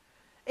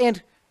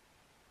 And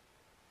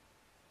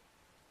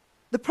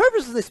the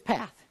purpose of this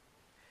path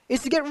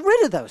is to get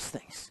rid of those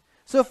things.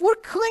 So if we're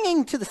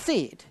clinging to the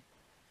seed,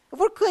 if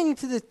we're clinging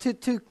to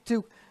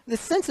the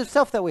sense of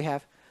self that we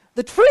have,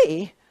 the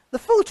tree, the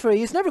full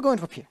tree, is never going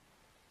to appear.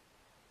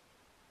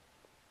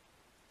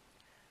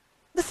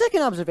 The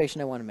second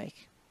observation I want to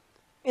make,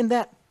 in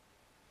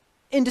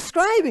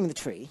describing the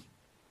tree,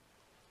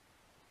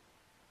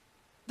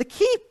 the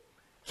key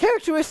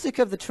characteristic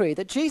of the tree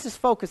that Jesus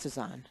focuses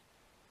on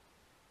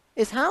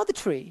is how the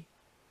tree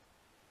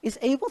is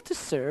able to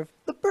serve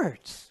the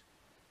birds.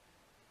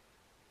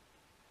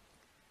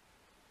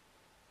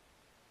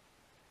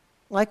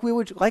 Like we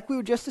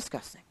were just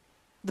discussing,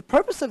 the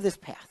purpose of this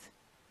path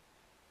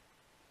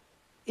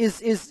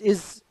is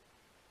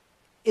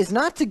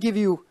not to give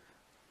you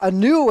a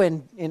new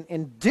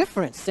and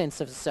different sense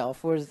of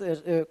self, where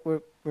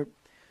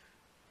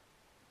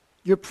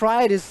your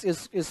pride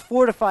is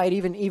fortified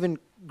even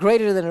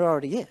greater than it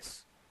already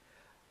is.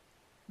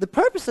 The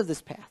purpose of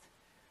this path,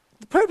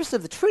 the purpose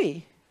of the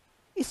tree,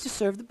 is to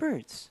serve the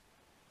birds,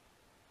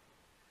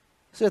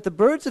 so that the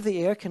birds of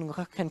the air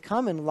can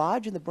come and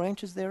lodge in the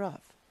branches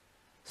thereof,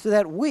 so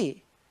that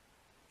we,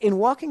 in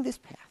walking this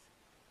path,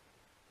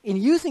 in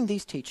using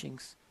these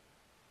teachings,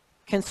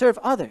 can serve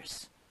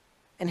others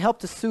and help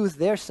to soothe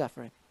their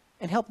suffering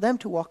and help them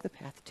to walk the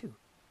path too.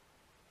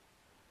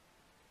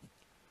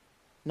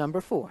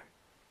 Number 4,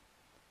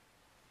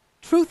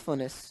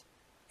 truthfulness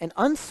and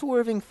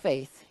unswerving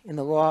faith in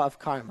the law of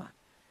karma,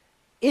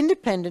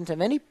 independent of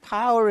any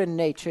power in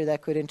nature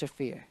that could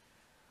interfere.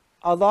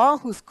 A law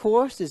whose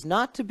course is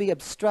not to be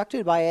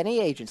obstructed by any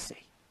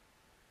agency,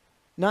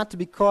 not to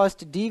be caused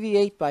to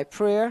deviate by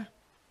prayer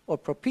or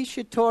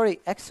propitiatory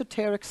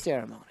esoteric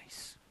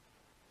ceremonies.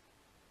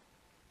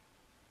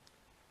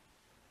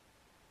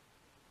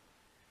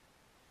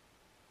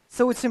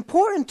 So it's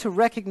important to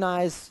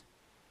recognize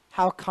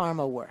how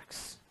karma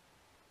works.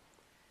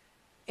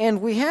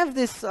 And we have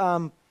this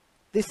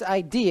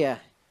idea,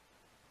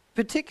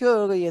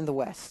 particularly in the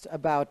West,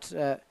 about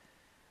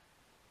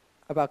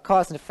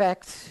cause and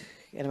effect,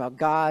 and about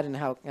God, and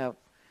how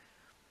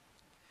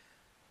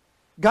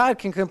God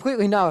can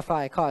completely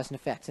nullify cause and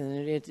effect.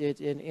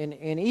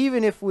 And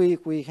even if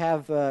we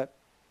have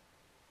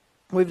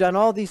we've done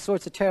all these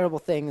sorts of terrible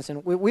things,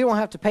 and we won't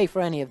have to pay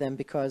for any of them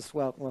because,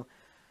 well,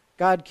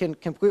 God can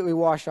completely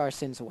wash our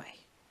sins away.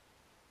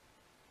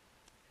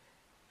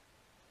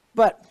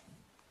 But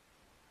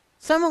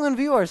Samuel and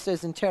Vior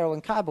says in Tarot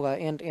and Kabbalah,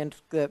 and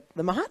the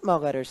Mahatma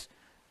letters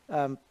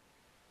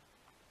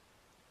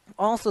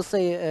also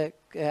say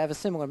have a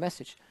similar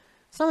message.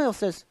 Samuel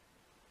says,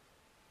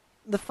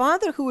 the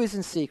Father who is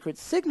in secret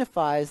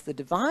signifies the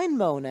divine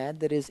monad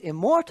that is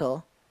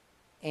immortal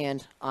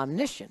and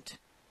omniscient.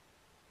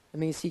 That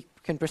means he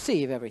can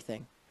perceive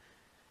everything.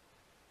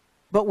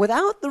 But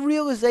without the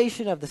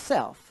realization of the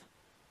self,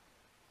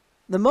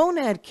 the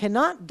monad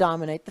cannot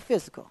dominate the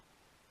physical.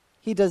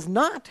 He does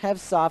not have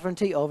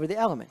sovereignty over the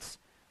elements.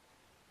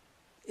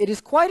 It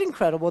is quite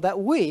incredible that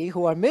we,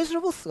 who are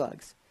miserable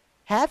slugs,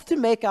 have to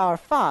make our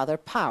Father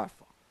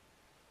powerful.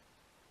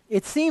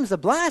 It seems a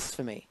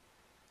blasphemy,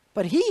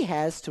 but he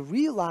has to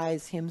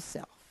realize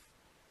himself.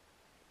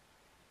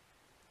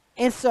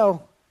 And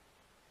so,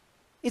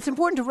 it's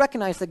important to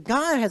recognize that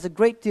God has a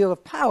great deal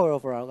of power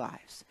over our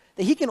lives,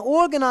 that he can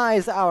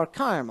organize our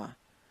karma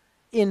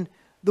in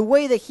the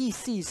way that he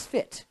sees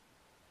fit.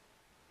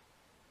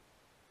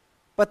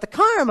 But the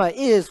karma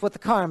is what the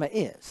karma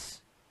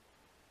is.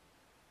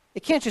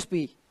 It can't just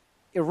be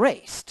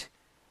erased.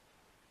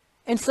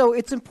 And so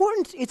it's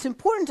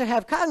important to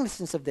have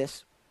cognizance of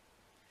this,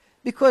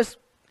 because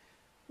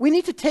we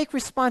need to take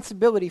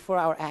responsibility for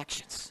our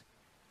actions.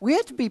 We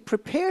have to be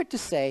prepared to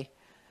say,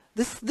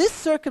 this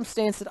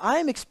circumstance that I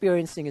am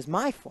experiencing is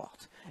my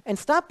fault, and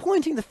stop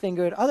pointing the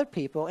finger at other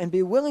people and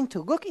be willing to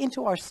look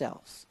into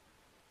ourselves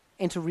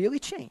and to really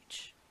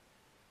change.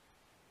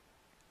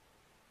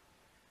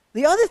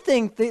 The other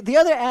thing, the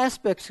other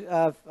aspect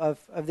of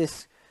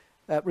this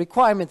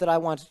requirement that I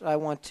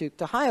want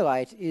to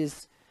highlight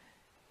is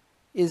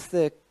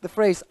the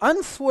phrase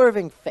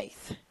unswerving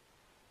faith.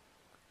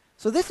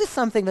 So this is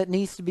something that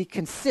needs to be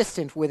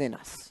consistent within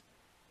us.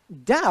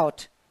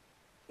 Doubt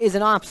is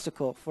an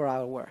obstacle for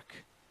our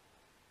work.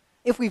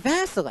 If we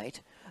vacillate,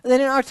 then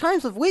in our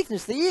times of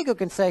weakness, the ego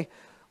can say,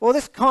 well,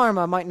 this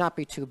karma might not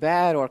be too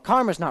bad, or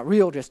karma's not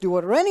real, just do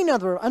it, or any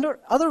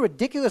other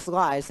ridiculous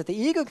lies that the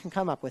ego can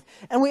come up with,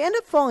 and we end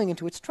up falling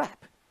into its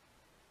trap.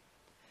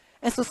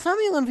 And so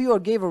Samuel and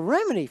Vior gave a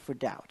remedy for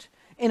doubt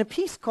in a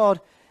piece called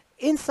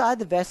Inside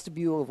the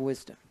Vestibule of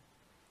Wisdom.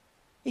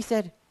 He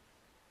said,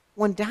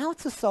 when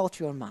doubts assault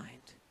your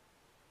mind,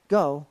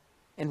 go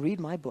and read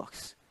my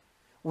books.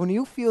 When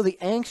you feel the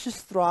anxious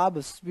throb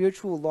of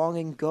spiritual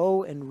longing,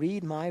 go and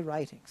read my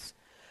writings.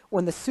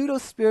 When the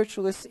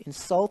pseudo-spiritualists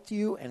insult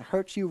you and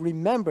hurt you,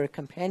 remember,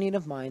 companion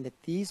of mine,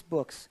 that these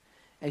books,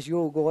 as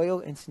your loyal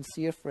and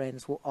sincere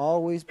friends, will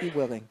always be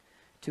willing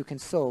to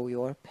console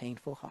your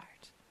painful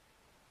heart.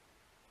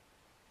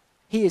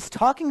 He is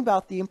talking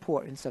about the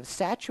importance of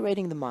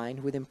saturating the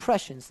mind with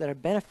impressions that are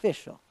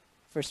beneficial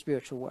for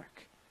spiritual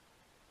work.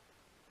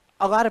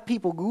 A lot of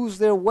people lose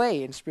their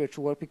way in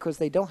spiritual work because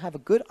they don't have a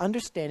good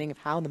understanding of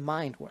how the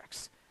mind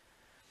works.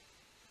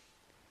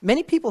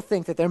 Many people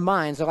think that their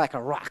minds are like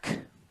a rock.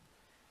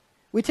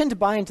 We tend to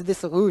buy into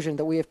this illusion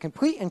that we have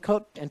complete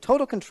and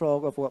total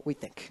control of what we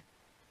think.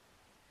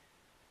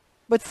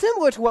 But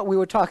similar to what we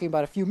were talking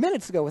about a few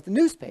minutes ago with the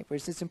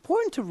newspapers, it's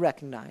important to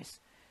recognize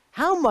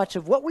how much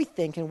of what we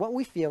think and what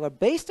we feel are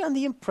based on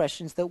the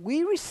impressions that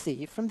we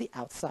receive from the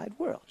outside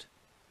world.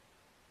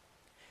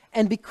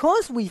 And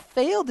because we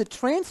fail to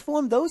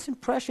transform those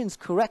impressions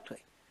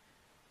correctly,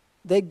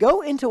 they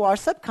go into our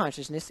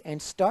subconsciousness and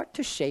start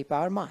to shape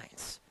our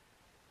minds.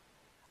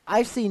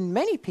 I've seen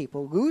many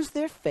people lose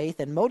their faith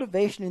and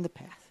motivation in the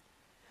path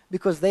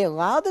because they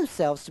allowed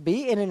themselves to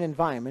be in an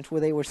environment where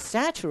they were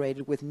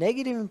saturated with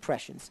negative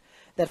impressions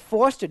that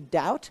fostered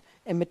doubt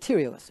and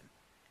materialism.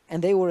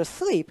 And they were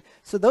asleep,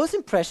 so those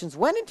impressions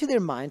went into their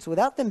minds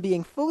without them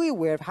being fully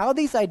aware of how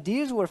these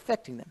ideas were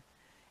affecting them.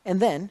 And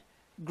then,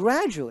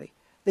 gradually,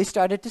 they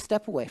started to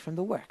step away from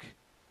the work.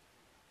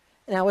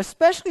 Now,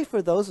 especially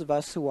for those of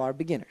us who are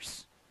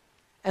beginners,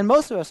 and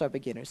most of us are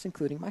beginners,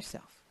 including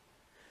myself,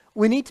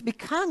 we need to be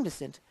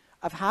cognizant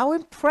of how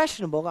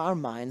impressionable our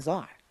minds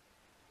are.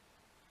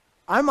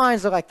 Our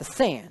minds are like the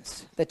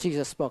sands that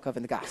Jesus spoke of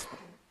in the gospel.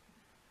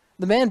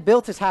 The man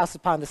built his house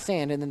upon the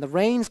sand, and then the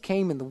rains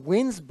came and the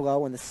winds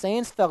blow, and the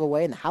sands fell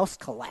away, and the house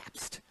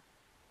collapsed.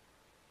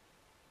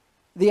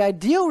 The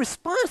ideal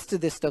response to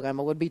this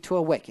dilemma would be to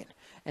awaken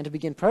and to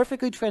begin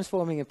perfectly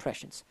transforming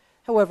impressions.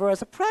 However,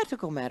 as a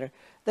practical matter,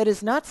 that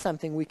is not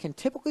something we can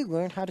typically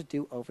learn how to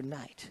do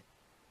overnight.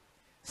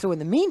 So in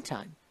the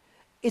meantime,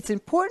 it's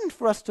important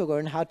for us to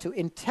learn how to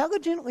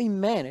intelligently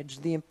manage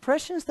the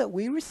impressions that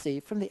we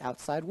receive from the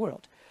outside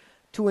world,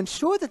 to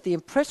ensure that the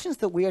impressions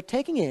that we are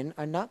taking in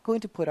are not going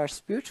to put our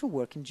spiritual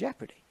work in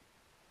jeopardy.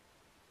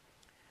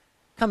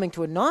 Coming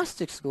to a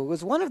Gnostic school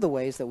is one of the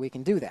ways that we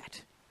can do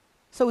that.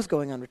 So is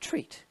going on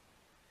retreat.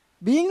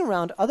 Being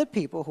around other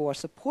people who are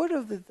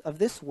supportive of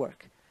this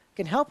work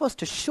can help us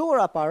to shore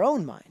up our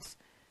own minds,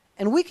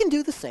 and we can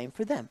do the same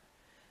for them.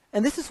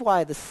 And this is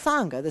why the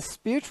Sangha, the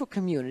spiritual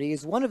community,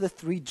 is one of the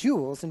 3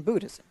 jewels in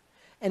Buddhism,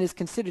 and is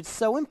considered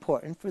so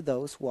important for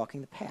those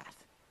walking the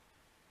path.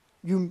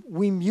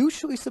 We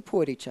mutually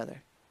support each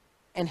other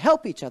and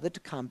help each other to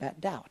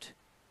combat doubt.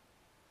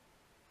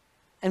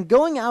 And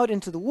going out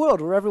into the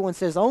world where everyone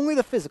says only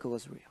the physical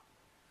is real,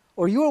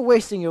 or you are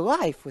wasting your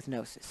life with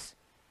Gnosis,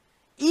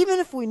 even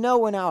if we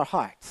know in our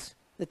hearts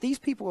that these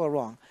people are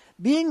wrong,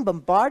 being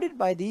bombarded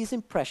by these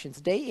impressions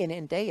day in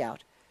and day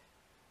out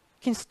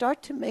can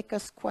start to make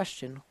us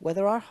question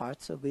whether our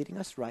hearts are leading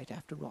us right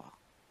after all.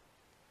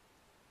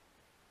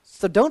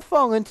 So don't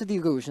fall into the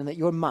illusion that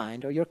your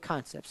mind or your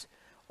concepts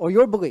or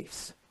your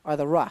beliefs are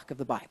the rock of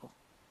the Bible.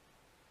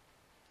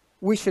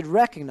 We should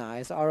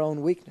recognize our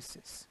own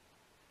weaknesses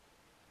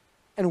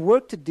and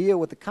work to deal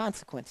with the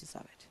consequences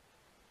of it.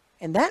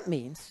 And that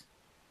means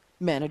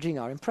managing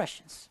our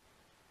impressions,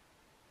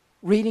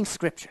 reading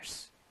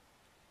scriptures,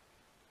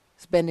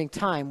 spending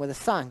time with a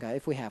Sangha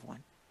if we have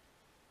one,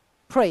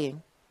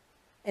 praying,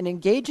 and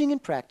engaging in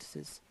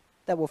practices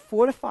that will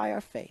fortify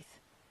our faith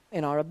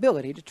and our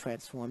ability to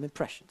transform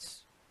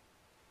impressions.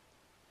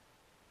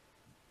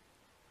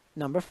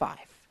 Number 5,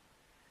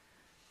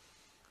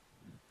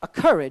 a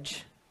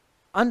courage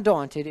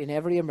undaunted in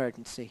every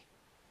emergency,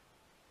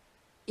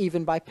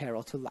 even by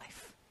peril to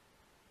life.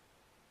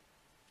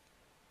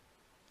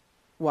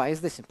 Why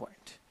is this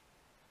important?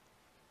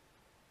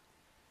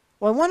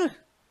 Well, I want to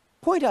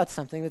point out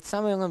something that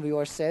Samuel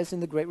Levior says in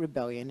The Great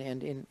Rebellion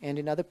and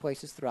in other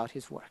places throughout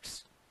his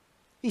works.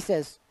 He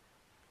says,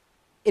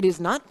 "It is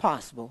not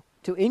possible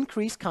to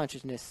increase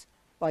consciousness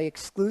by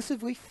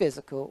exclusively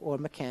physical or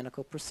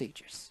mechanical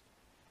procedures.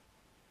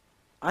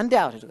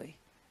 Undoubtedly,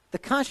 the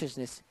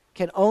consciousness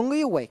can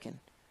only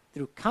awaken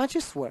through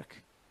conscious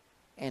work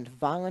and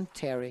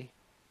voluntary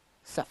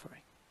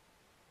suffering."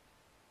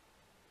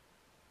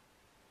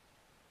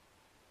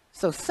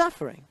 So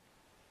suffering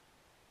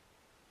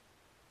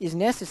is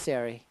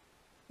necessary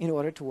in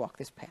order to walk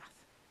this path.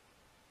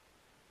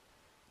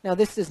 Now,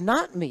 this does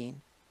not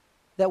mean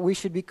that we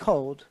should be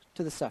cold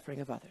to the suffering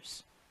of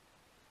others,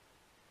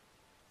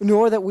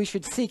 nor that we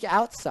should seek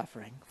out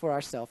suffering for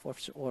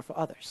ourselves or for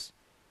others.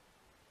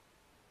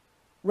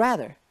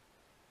 Rather,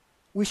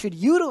 we should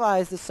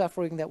utilize the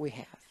suffering that we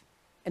have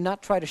and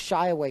not try to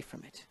shy away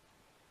from it.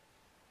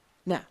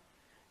 Now,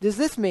 does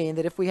this mean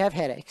that if we have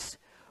headaches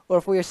or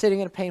if we are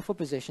sitting in a painful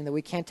position that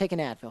we can't take an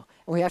Advil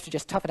and we have to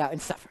just tough it out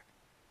and suffer?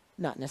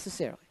 Not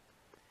necessarily.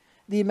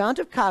 The amount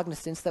of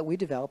cognizance that we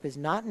develop is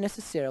not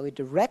necessarily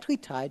directly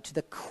tied to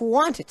the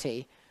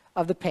quantity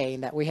of the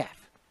pain that we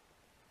have.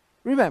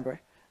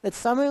 Remember that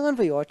Samuel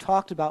Levior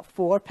talked about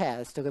 4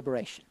 paths to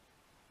liberation.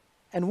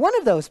 And one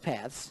of those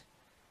paths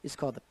is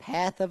called the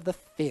path of the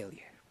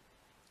failure.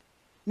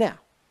 Now,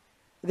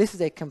 this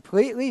is a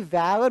completely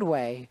valid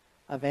way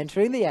of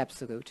entering the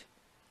absolute,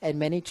 and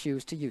many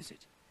choose to use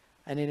it.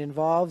 And it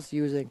involves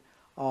using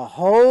a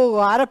whole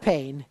lot of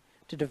pain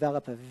to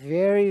develop a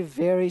very,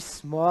 very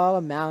small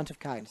amount of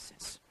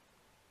cognizance.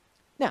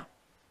 Now,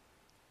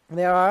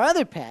 there are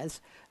other paths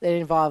that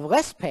involve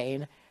less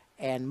pain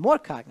and more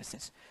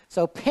cognizance.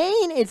 So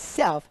pain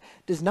itself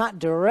does not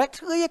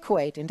directly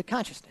equate into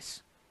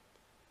consciousness.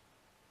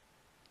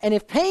 And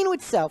if pain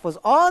itself was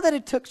all that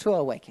it took to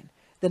awaken,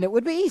 then it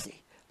would be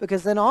easy,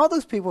 because then all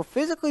those people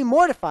physically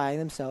mortifying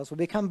themselves would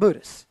become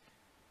Buddhists.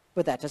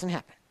 But that doesn't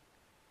happen.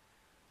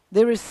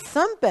 There is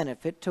some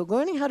benefit to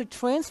learning how to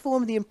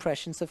transform the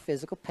impressions of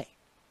physical pain.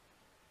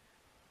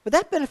 But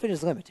that benefit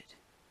is limited.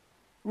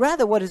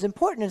 Rather, what is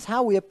important is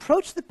how we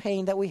approach the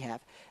pain that we have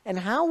and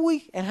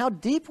how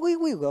deeply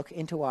we look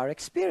into our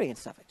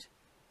experience of it.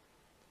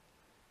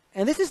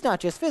 And this is not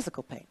just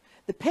physical pain.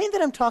 The pain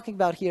that I'm talking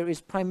about here is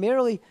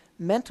primarily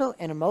mental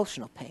and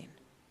emotional pain.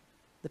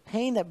 The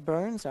pain that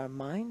burns our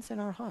minds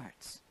and our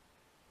hearts.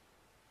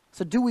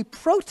 So do we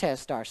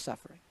protest our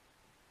suffering?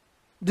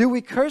 Do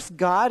we curse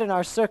God and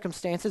our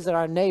circumstances and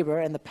our neighbor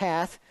and the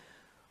path?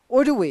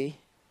 Or do we,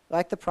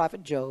 like the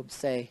prophet Job,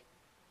 say,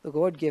 "The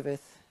Lord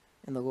giveth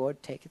and the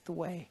Lord taketh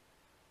away.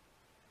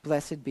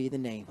 Blessed be the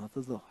name of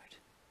the Lord"?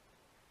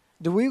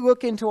 Do we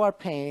look into our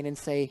pain and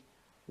say,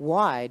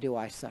 "Why do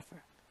I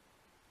suffer?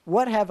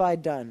 What have I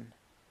done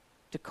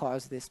to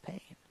cause this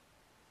pain?"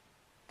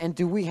 And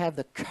do we have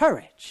the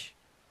courage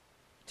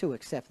to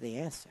accept the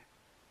answer?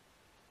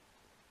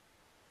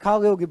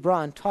 Khalil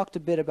Gibran talked a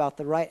bit about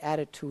the right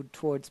attitude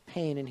towards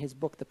pain in his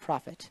book, The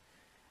Prophet,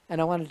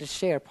 and I wanted to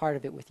share part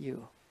of it with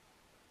you.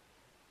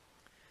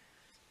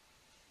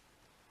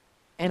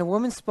 And a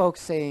woman spoke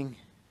saying,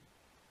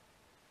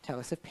 "Tell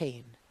us of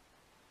pain."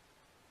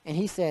 And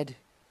he said,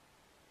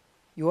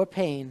 "Your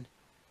pain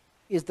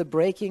is the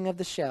breaking of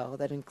the shell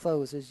that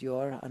encloses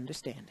your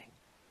understanding.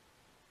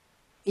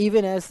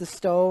 Even as the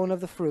stone of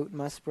the fruit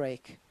must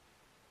break,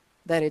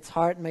 that its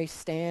heart may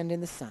stand in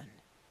the sun,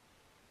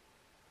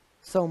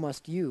 so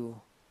must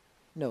you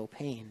know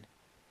pain.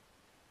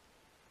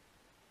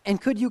 And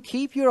could you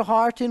keep your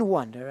heart in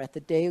wonder at the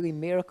daily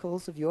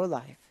miracles of your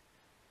life,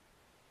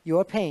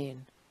 your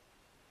pain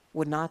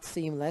would not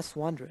seem less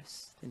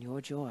wondrous than your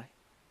joy.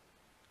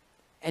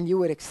 And you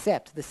would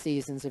accept the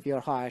seasons of your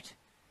heart,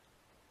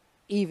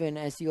 even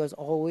as you has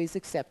always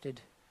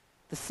accepted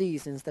the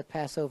seasons that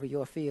pass over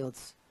your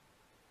fields.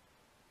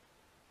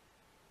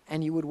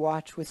 and you would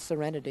watch with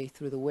serenity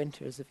through the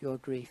winters of your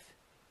grief.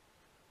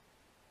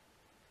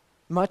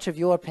 Much of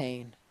your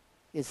pain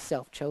is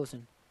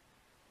self-chosen.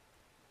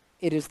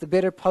 It is the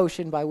bitter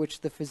potion by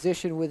which the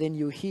physician within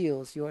you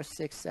heals your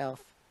sick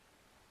self.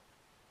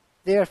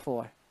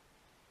 Therefore,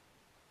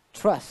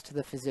 trust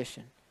the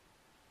physician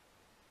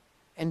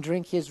and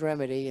drink his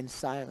remedy in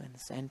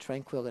silence and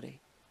tranquility.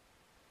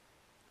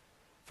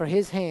 For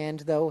his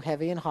hand, though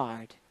heavy and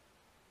hard,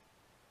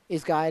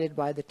 is guided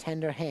by the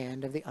tender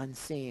hand of the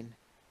unseen.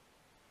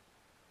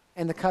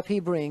 And the cup he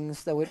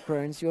brings, though it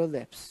burns your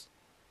lips,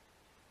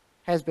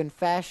 has been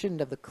fashioned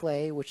of the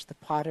clay which the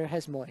potter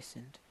has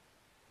moistened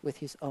with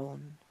his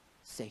own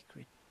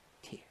sacred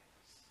tears.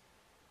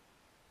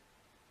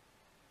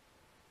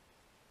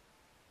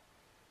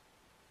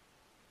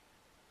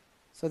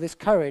 So this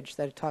courage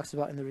that it talks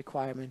about in the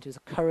requirement is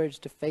a courage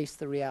to face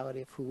the reality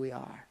of who we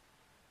are.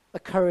 A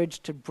courage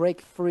to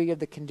break free of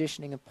the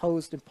conditioning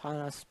imposed upon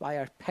us by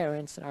our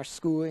parents and our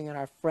schooling and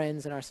our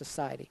friends and our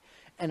society.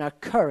 And our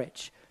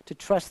courage to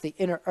trust the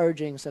inner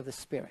urgings of the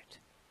Spirit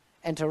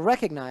and to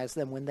recognize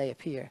them when they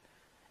appear,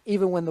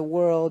 even when the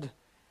world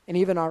and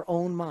even our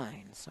own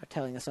minds are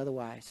telling us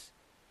otherwise.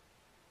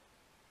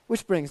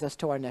 Which brings us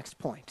to our next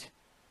point.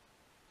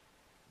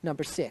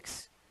 Number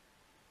 6.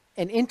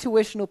 An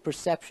intuitional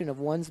perception of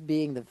one's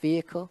being the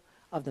vehicle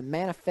of the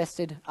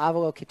manifested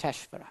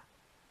Avalokiteshvara.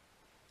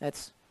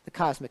 That's the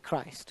cosmic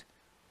Christ,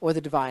 or the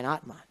divine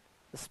Atman,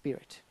 the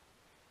Spirit.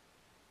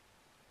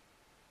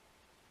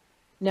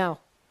 Now,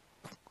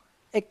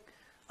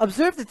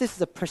 observe that this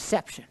is a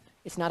perception.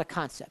 It's not a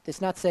concept.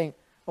 It's not saying,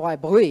 oh, I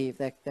believe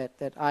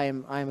that I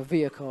am a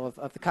vehicle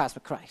of the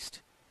cosmic Christ.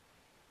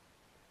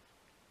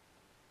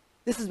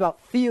 This is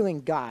about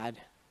feeling God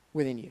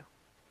within you.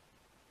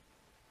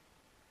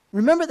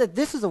 Remember that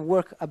this is a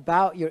work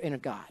about your inner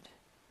God.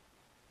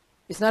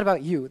 It's not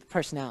about you, the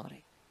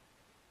personality.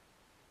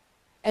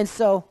 And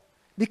so,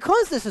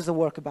 because this is a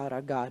work about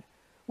our God,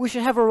 we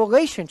should have a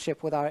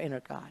relationship with our inner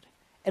God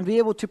and be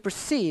able to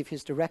perceive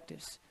his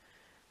directives.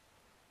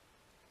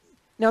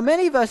 Now,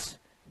 many of us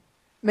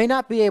may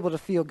not be able to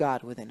feel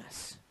God within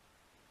us,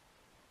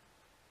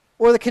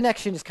 or the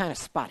connection is kind of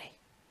spotty.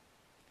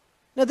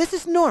 Now, this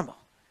is normal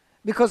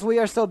because we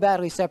are so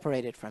badly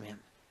separated from him.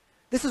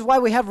 This is why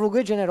we have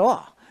religion at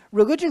all.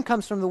 Religion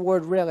comes from the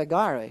word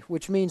religare,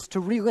 which means to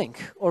relink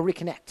or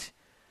reconnect.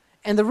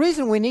 And the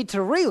reason we need to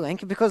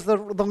relink is because the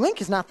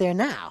link is not there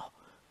now.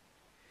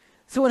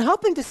 So in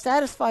helping to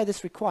satisfy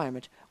this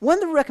requirement, one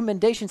of the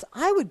recommendations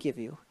I would give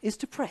you is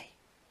to pray.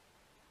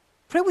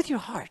 Pray with your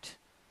heart,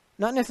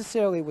 not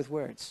necessarily with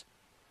words.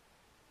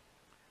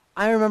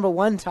 I remember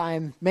one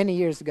time, many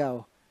years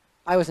ago,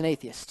 I was an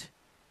atheist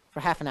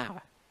for half an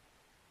hour.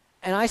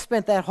 And I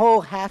spent that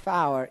whole half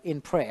hour in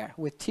prayer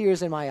with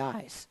tears in my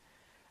eyes.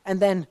 And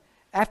then,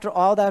 after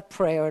all that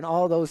prayer and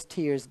all those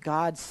tears,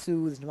 God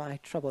soothed my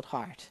troubled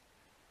heart.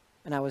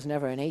 And I was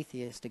never an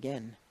atheist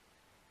again.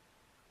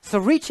 So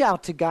reach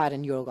out to God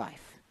in your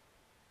life.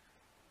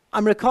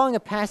 I'm recalling a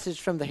passage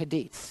from the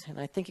Hadiths, and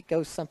I think it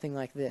goes something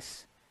like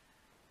this.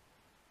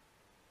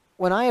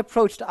 When I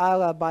approached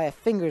Allah by a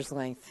finger's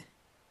length,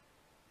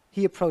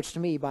 he approached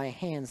me by a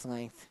hand's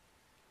length.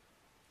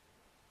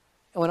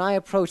 And when I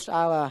approached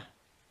Allah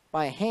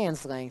by a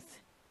hand's length,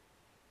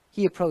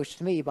 he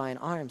approached me by an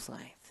arm's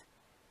length.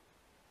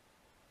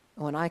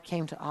 And when I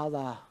came to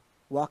Allah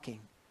walking,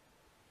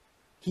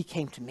 he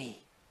came to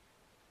me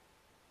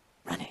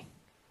running.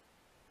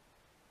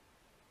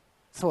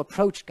 So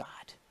approach God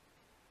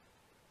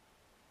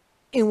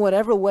in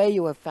whatever way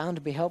you have found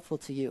to be helpful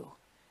to you,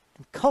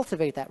 and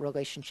cultivate that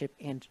relationship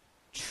and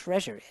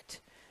treasure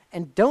it.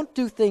 And don't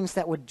do things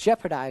that would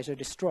jeopardize or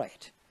destroy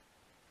it.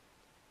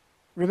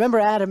 Remember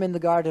Adam in the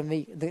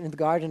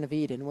Garden of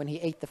Eden when he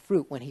ate the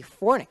fruit, when he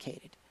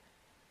fornicated.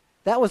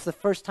 That was the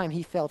first time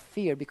he felt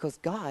fear because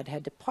God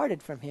had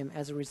departed from him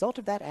as a result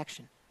of that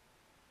action.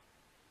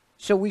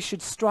 So we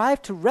should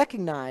strive to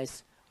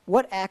recognize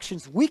what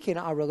actions weaken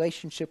our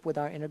relationship with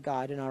our inner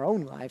God in our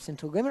own lives and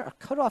to limit or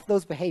cut off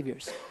those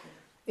behaviors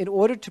in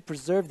order to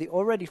preserve the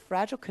already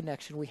fragile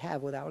connection we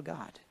have with our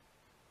God.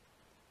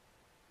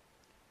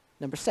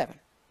 Number 7,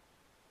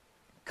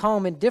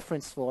 calm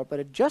indifference for, but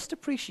a just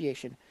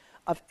appreciation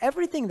of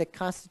everything that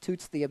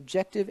constitutes the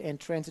objective and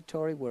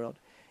transitory world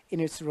in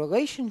its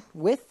relation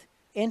with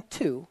and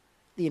to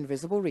the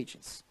invisible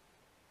regions.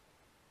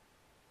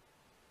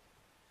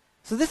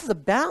 So this is a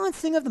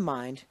balancing of the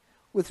mind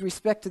with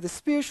respect to the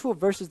spiritual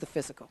versus the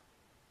physical.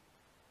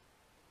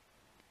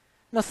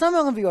 Now,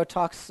 Samuel Levior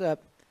talks a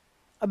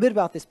bit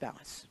about this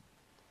balance.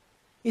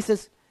 He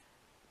says,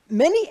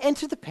 many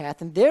enter the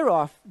path and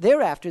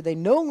thereafter they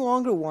no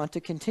longer want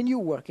to continue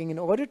working in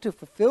order to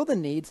fulfill the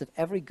needs of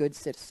every good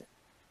citizen.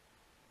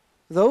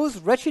 Those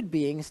wretched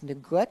beings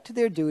neglect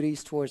their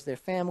duties towards their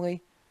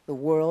family, the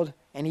world,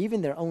 and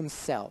even their own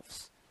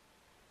selves.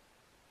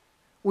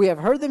 We have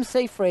heard them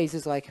say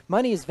phrases like,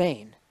 money is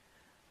vain.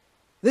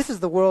 This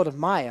is the world of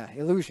Maya,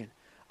 illusion.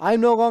 I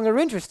am no longer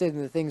interested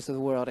in the things of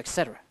the world,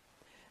 etc.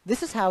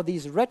 This is how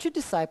these wretched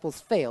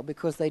disciples fail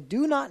because they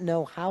do not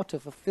know how to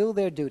fulfill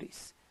their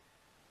duties.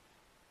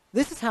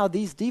 This is how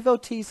these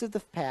devotees of the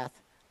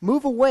path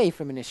move away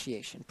from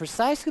initiation,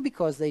 precisely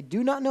because they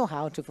do not know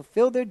how to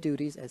fulfill their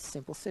duties as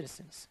simple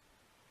citizens.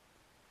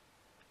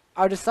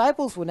 Our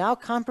disciples will now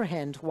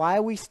comprehend why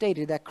we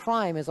stated that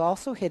crime is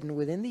also hidden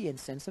within the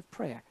incense of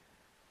prayer.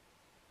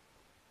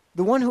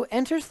 The one who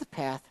enters the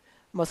path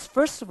must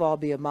first of all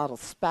be a model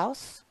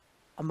spouse,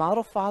 a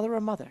model father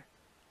or mother,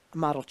 a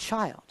model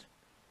child,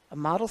 a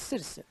model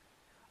citizen,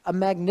 a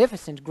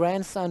magnificent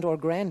grandson or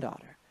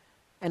granddaughter,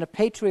 and a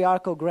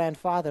patriarchal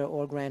grandfather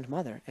or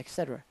grandmother,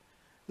 etc.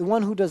 The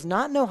one who does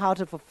not know how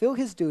to fulfill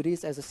his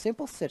duties as a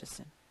simple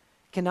citizen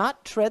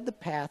cannot tread the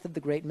path of the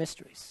great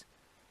mysteries.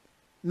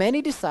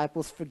 Many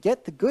disciples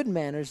forget the good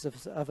manners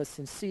of a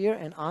sincere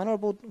and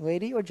honorable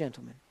lady or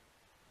gentleman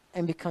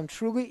and become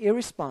truly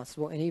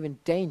irresponsible and even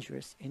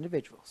dangerous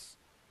individuals.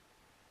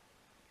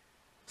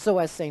 So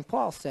as St.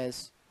 Paul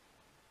says,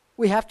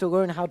 we have to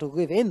learn how to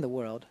live in the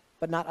world,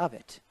 but not of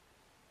it.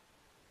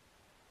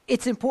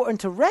 It's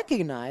important to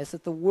recognize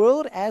that the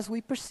world as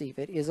we perceive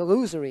it is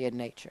illusory in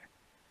nature,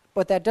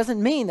 but that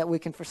doesn't mean that we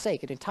can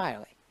forsake it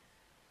entirely.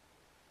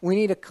 We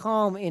need a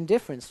calm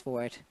indifference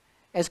for it.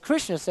 As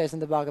Krishna says in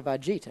the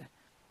Bhagavad Gita,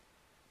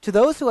 to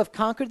those who have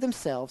conquered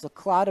themselves, a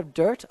clod of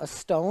dirt, a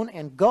stone,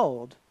 and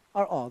gold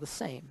are all the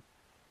same.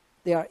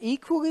 They are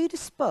equally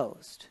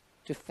disposed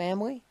to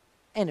family,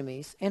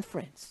 enemies, and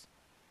friends,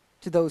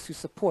 to those who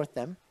support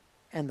them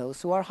and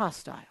those who are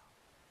hostile,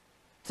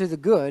 to the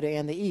good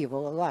and the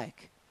evil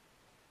alike.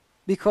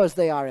 Because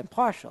they are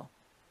impartial,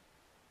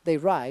 they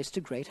rise to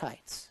great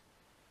heights.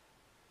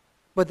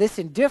 But this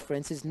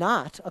indifference is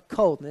not a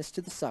coldness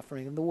to the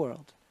suffering of the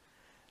world,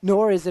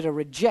 nor is it a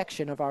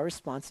rejection of our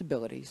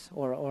responsibilities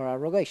or our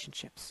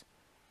relationships.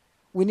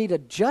 We need a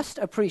just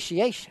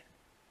appreciation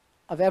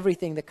of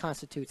everything that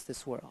constitutes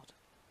this world.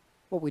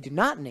 What we do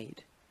not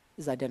need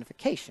is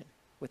identification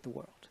with the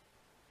world.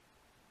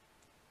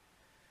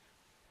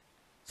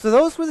 So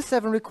those were the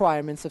 7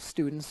 requirements of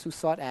students who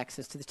sought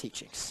access to the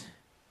teachings.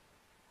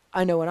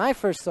 I know when I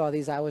first saw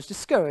these, I was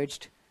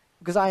discouraged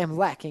because I am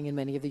lacking in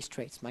many of these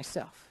traits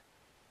myself.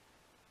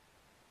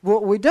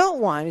 What we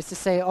don't want is to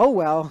say, oh,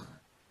 well,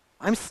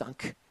 I'm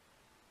sunk.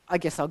 I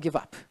guess I'll give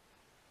up.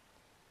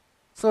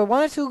 So I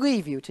wanted to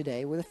leave you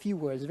today with a few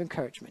words of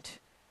encouragement.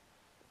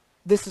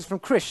 This is from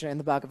Krishna in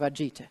the Bhagavad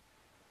Gita.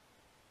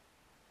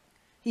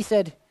 He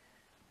said,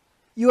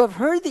 "You have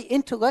heard the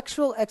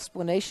intellectual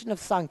explanation of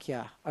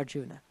Sankhya,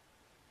 Arjuna.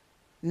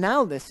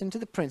 Now listen to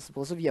the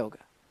principles of yoga.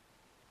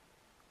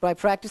 By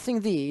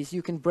practicing these,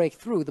 you can break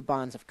through the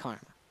bonds of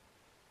karma.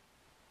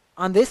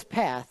 On this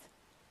path,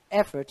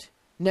 effort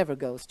never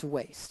goes to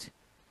waste,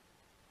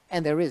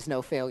 and there is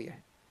no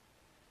failure.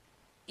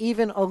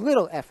 Even a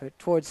little effort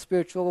towards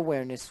spiritual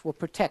awareness will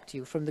protect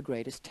you from the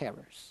greatest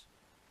terrors."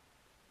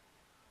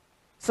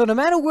 So no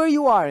matter where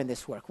you are in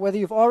this work, whether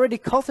you've already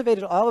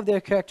cultivated all of their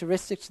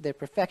characteristics to their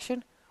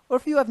perfection, or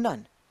if you have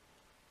none,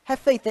 have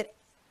faith that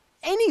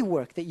any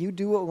work that you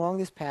do along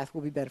this path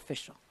will be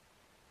beneficial.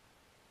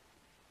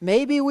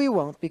 Maybe we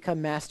won't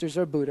become masters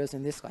or Buddhas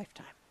in this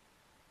lifetime,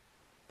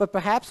 but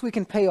perhaps we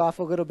can pay off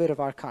a little bit of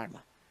our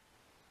karma.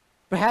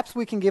 Perhaps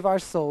we can give our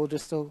soul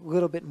just a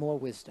little bit more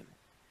wisdom.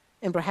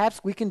 And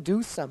perhaps we can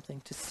do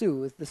something to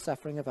soothe the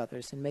suffering of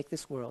others and make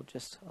this world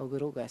just a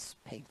little less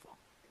painful.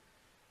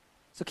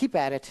 So keep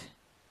at it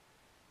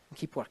and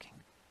keep working.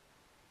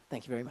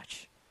 Thank you very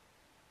much.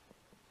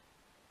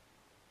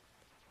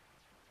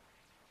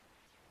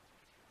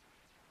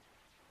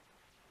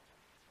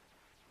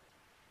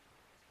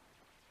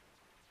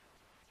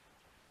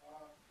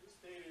 You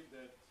stated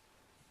that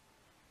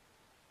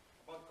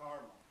about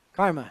karma.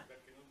 Karma.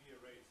 That cannot be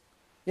erased.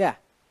 Yeah.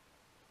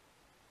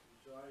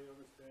 Which I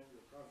understand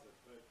your concept,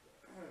 but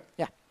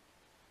Yeah.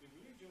 in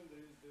religion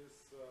there is this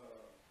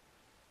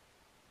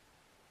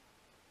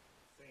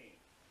saying,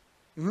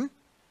 Mm-hmm.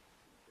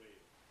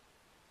 phrase,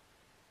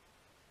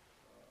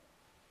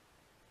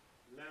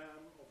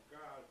 Lamb of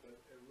God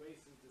that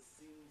erases the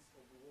sins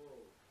of the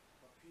world,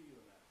 appear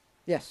on us.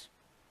 Yes.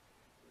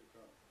 Where it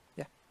comes.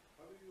 Yeah.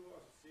 How do you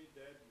associate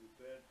that with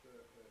that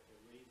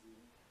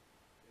erasing,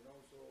 and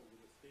also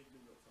with the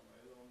statement of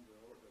Samael on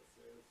the Lord that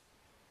says,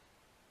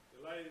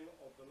 the lighting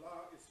of the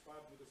law is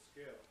fought with a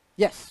scale.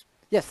 Yes.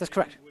 Yes, that's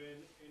correct. And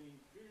when an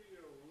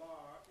inferior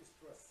law is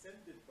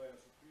transcended by a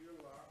superior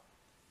law,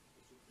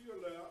 the superior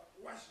law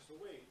washes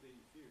away the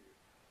inferior.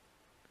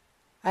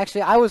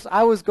 Actually, I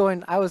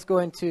was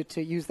going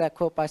to use that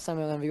quote by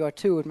Samuel Envior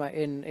too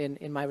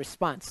in my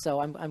response. So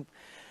I'm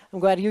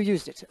glad you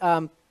used it.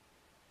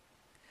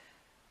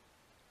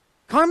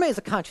 Karma is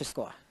a conscious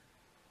law,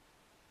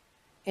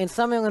 and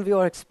Samuel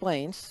Envior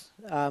explains,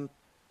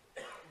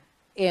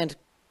 and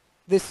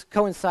this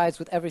coincides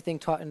with everything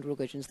taught in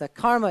religions, that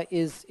karma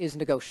is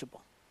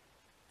negotiable.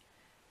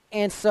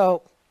 And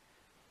so,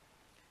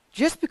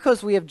 just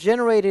because we have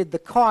generated the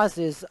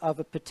causes of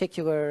a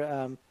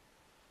particular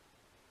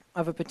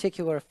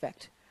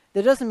effect,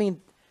 that doesn't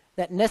mean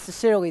that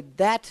necessarily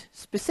that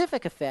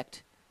specific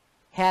effect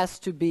has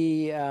to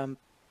be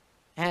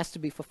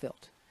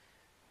fulfilled.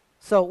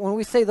 So when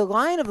we say the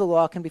line of the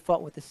law can be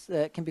fought with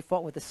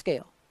a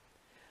scale,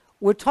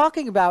 we're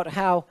talking about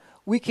how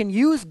we can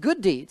use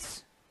good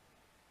deeds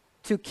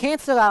to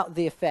cancel out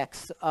the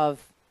effects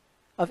of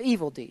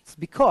evil deeds,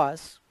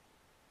 because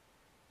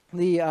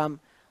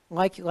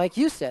like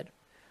you said,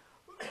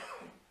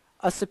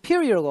 a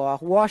superior law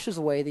washes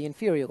away the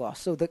inferior law.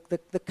 So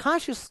the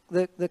conscious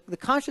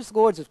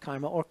lords of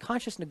karma, or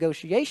conscious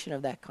negotiation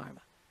of that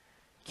karma,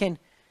 can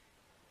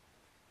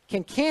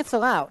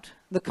cancel out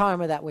the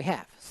karma that we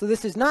have. So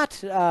this is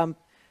not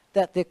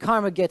that the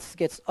karma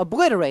gets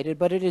obliterated,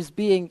 but it is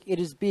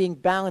being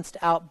balanced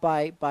out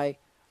by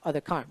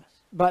other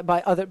karmas,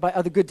 by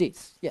other good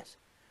deeds. Yes.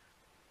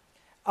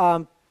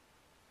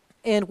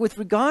 And with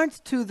regards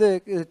to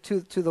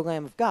the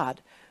Lamb of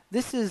God,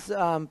 this is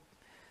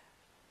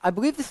I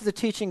believe this is a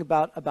teaching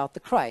about the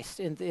Christ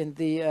in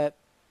the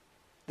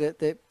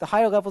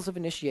higher levels of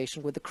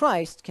initiation, where the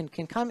Christ can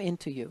come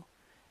into you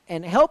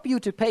and help you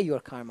to pay your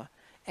karma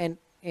and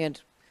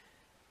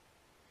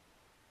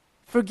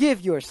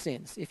forgive your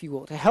sins, if you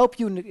will, to help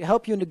you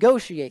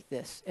negotiate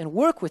this and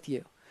work with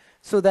you,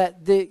 so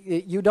that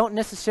you don't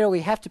necessarily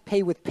have to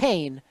pay with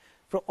pain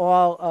for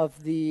all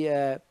of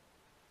the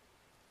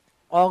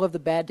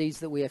bad deeds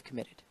that we have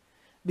committed,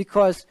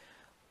 because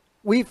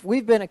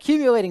we've been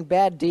accumulating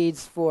bad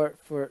deeds for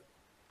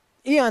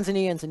eons and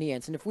eons and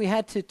eons, and if we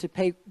had to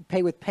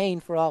pay with pain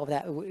for all of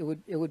that,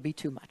 it would be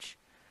too much.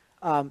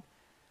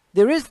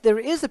 There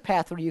is a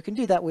path where you can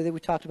do that, that we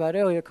talked about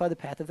earlier, called the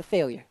path of the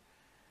failure.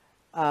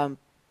 Or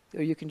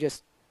you can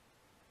just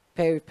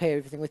pay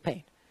everything with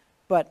pain.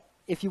 But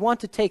if you want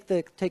to take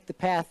the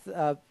path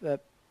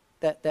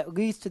that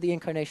leads to the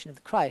incarnation of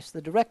the Christ,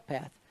 the direct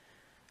path,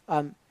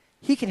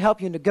 he can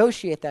help you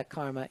negotiate that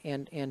karma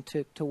and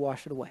to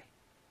wash it away.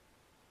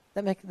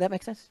 That make sense? Yeah,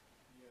 makes sense.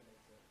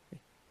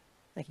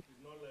 Thank you.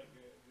 It's not like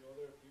the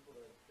other people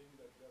that think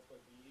that just by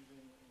believing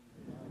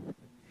in God is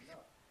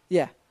enough.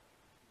 Yeah.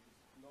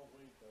 There's no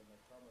way that my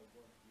karma is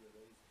going to be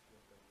erased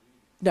just by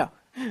believing. No.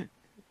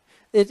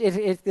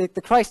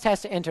 The Christ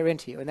has to enter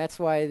into you, and that's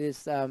why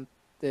this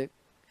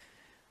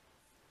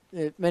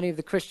many of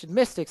the Christian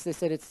mystics, they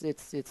said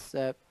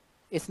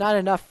it's not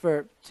enough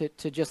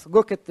to just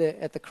look at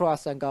the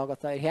cross on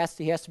Golgotha. He has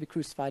to be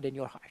crucified in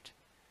your heart.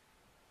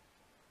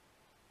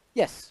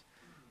 Yes.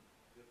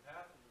 The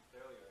path of the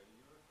failure, are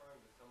you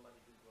referring to somebody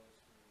who goes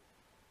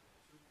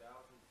through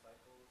 2,000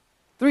 cycles?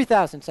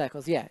 3,000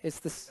 cycles, yeah. It's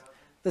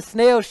the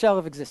snail shell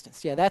of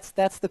existence. Yeah,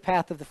 that's the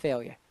path of the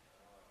failure.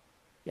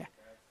 Yeah.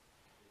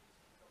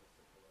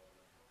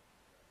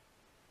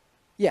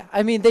 Yeah,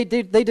 I mean, they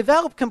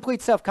develop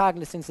complete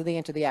self-cognizance, and they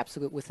enter the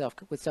absolute with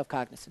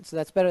self-cognizance. So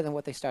that's better than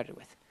what they started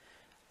with.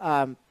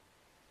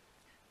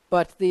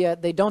 But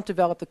they don't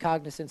develop the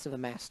cognizance of the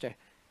master,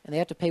 and they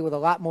have to pay with a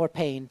lot more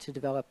pain to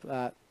develop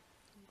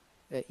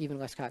even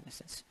less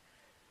cognizance.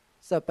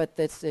 So, but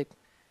that's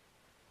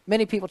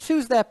many people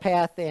choose that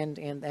path,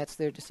 and that's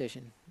their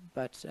decision.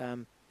 But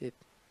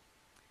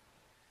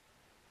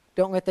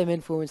don't let them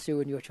influence you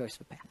in your choice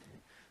of path.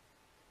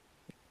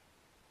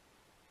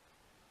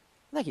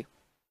 Thank you.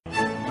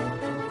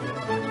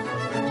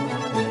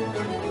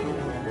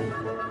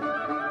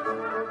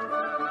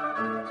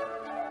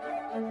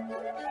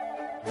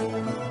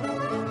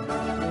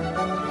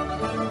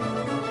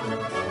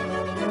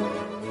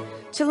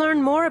 To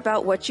learn more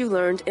about what you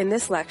learned in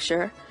this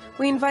lecture,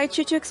 we invite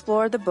you to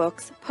explore the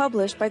books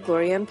published by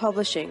Glorian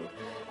Publishing,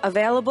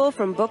 available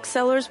from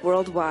booksellers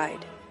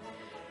worldwide.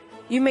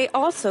 You may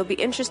also be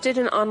interested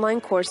in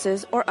online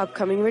courses or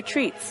upcoming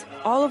retreats,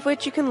 all of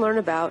which you can learn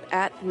about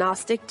at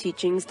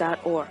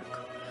GnosticTeachings.org.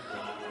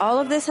 All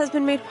of this has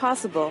been made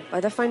possible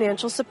by the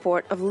financial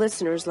support of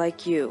listeners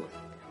like you.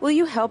 Will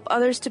you help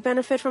others to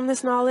benefit from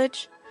this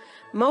knowledge?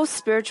 Most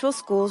spiritual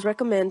schools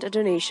recommend a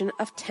donation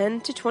of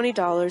 $10 to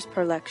 $20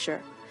 per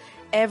lecture.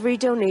 Every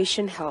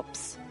donation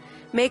helps.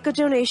 Make a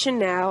donation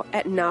now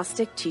at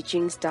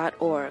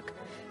GnosticTeachings.org.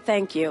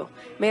 Thank you.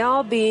 May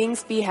all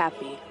beings be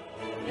happy.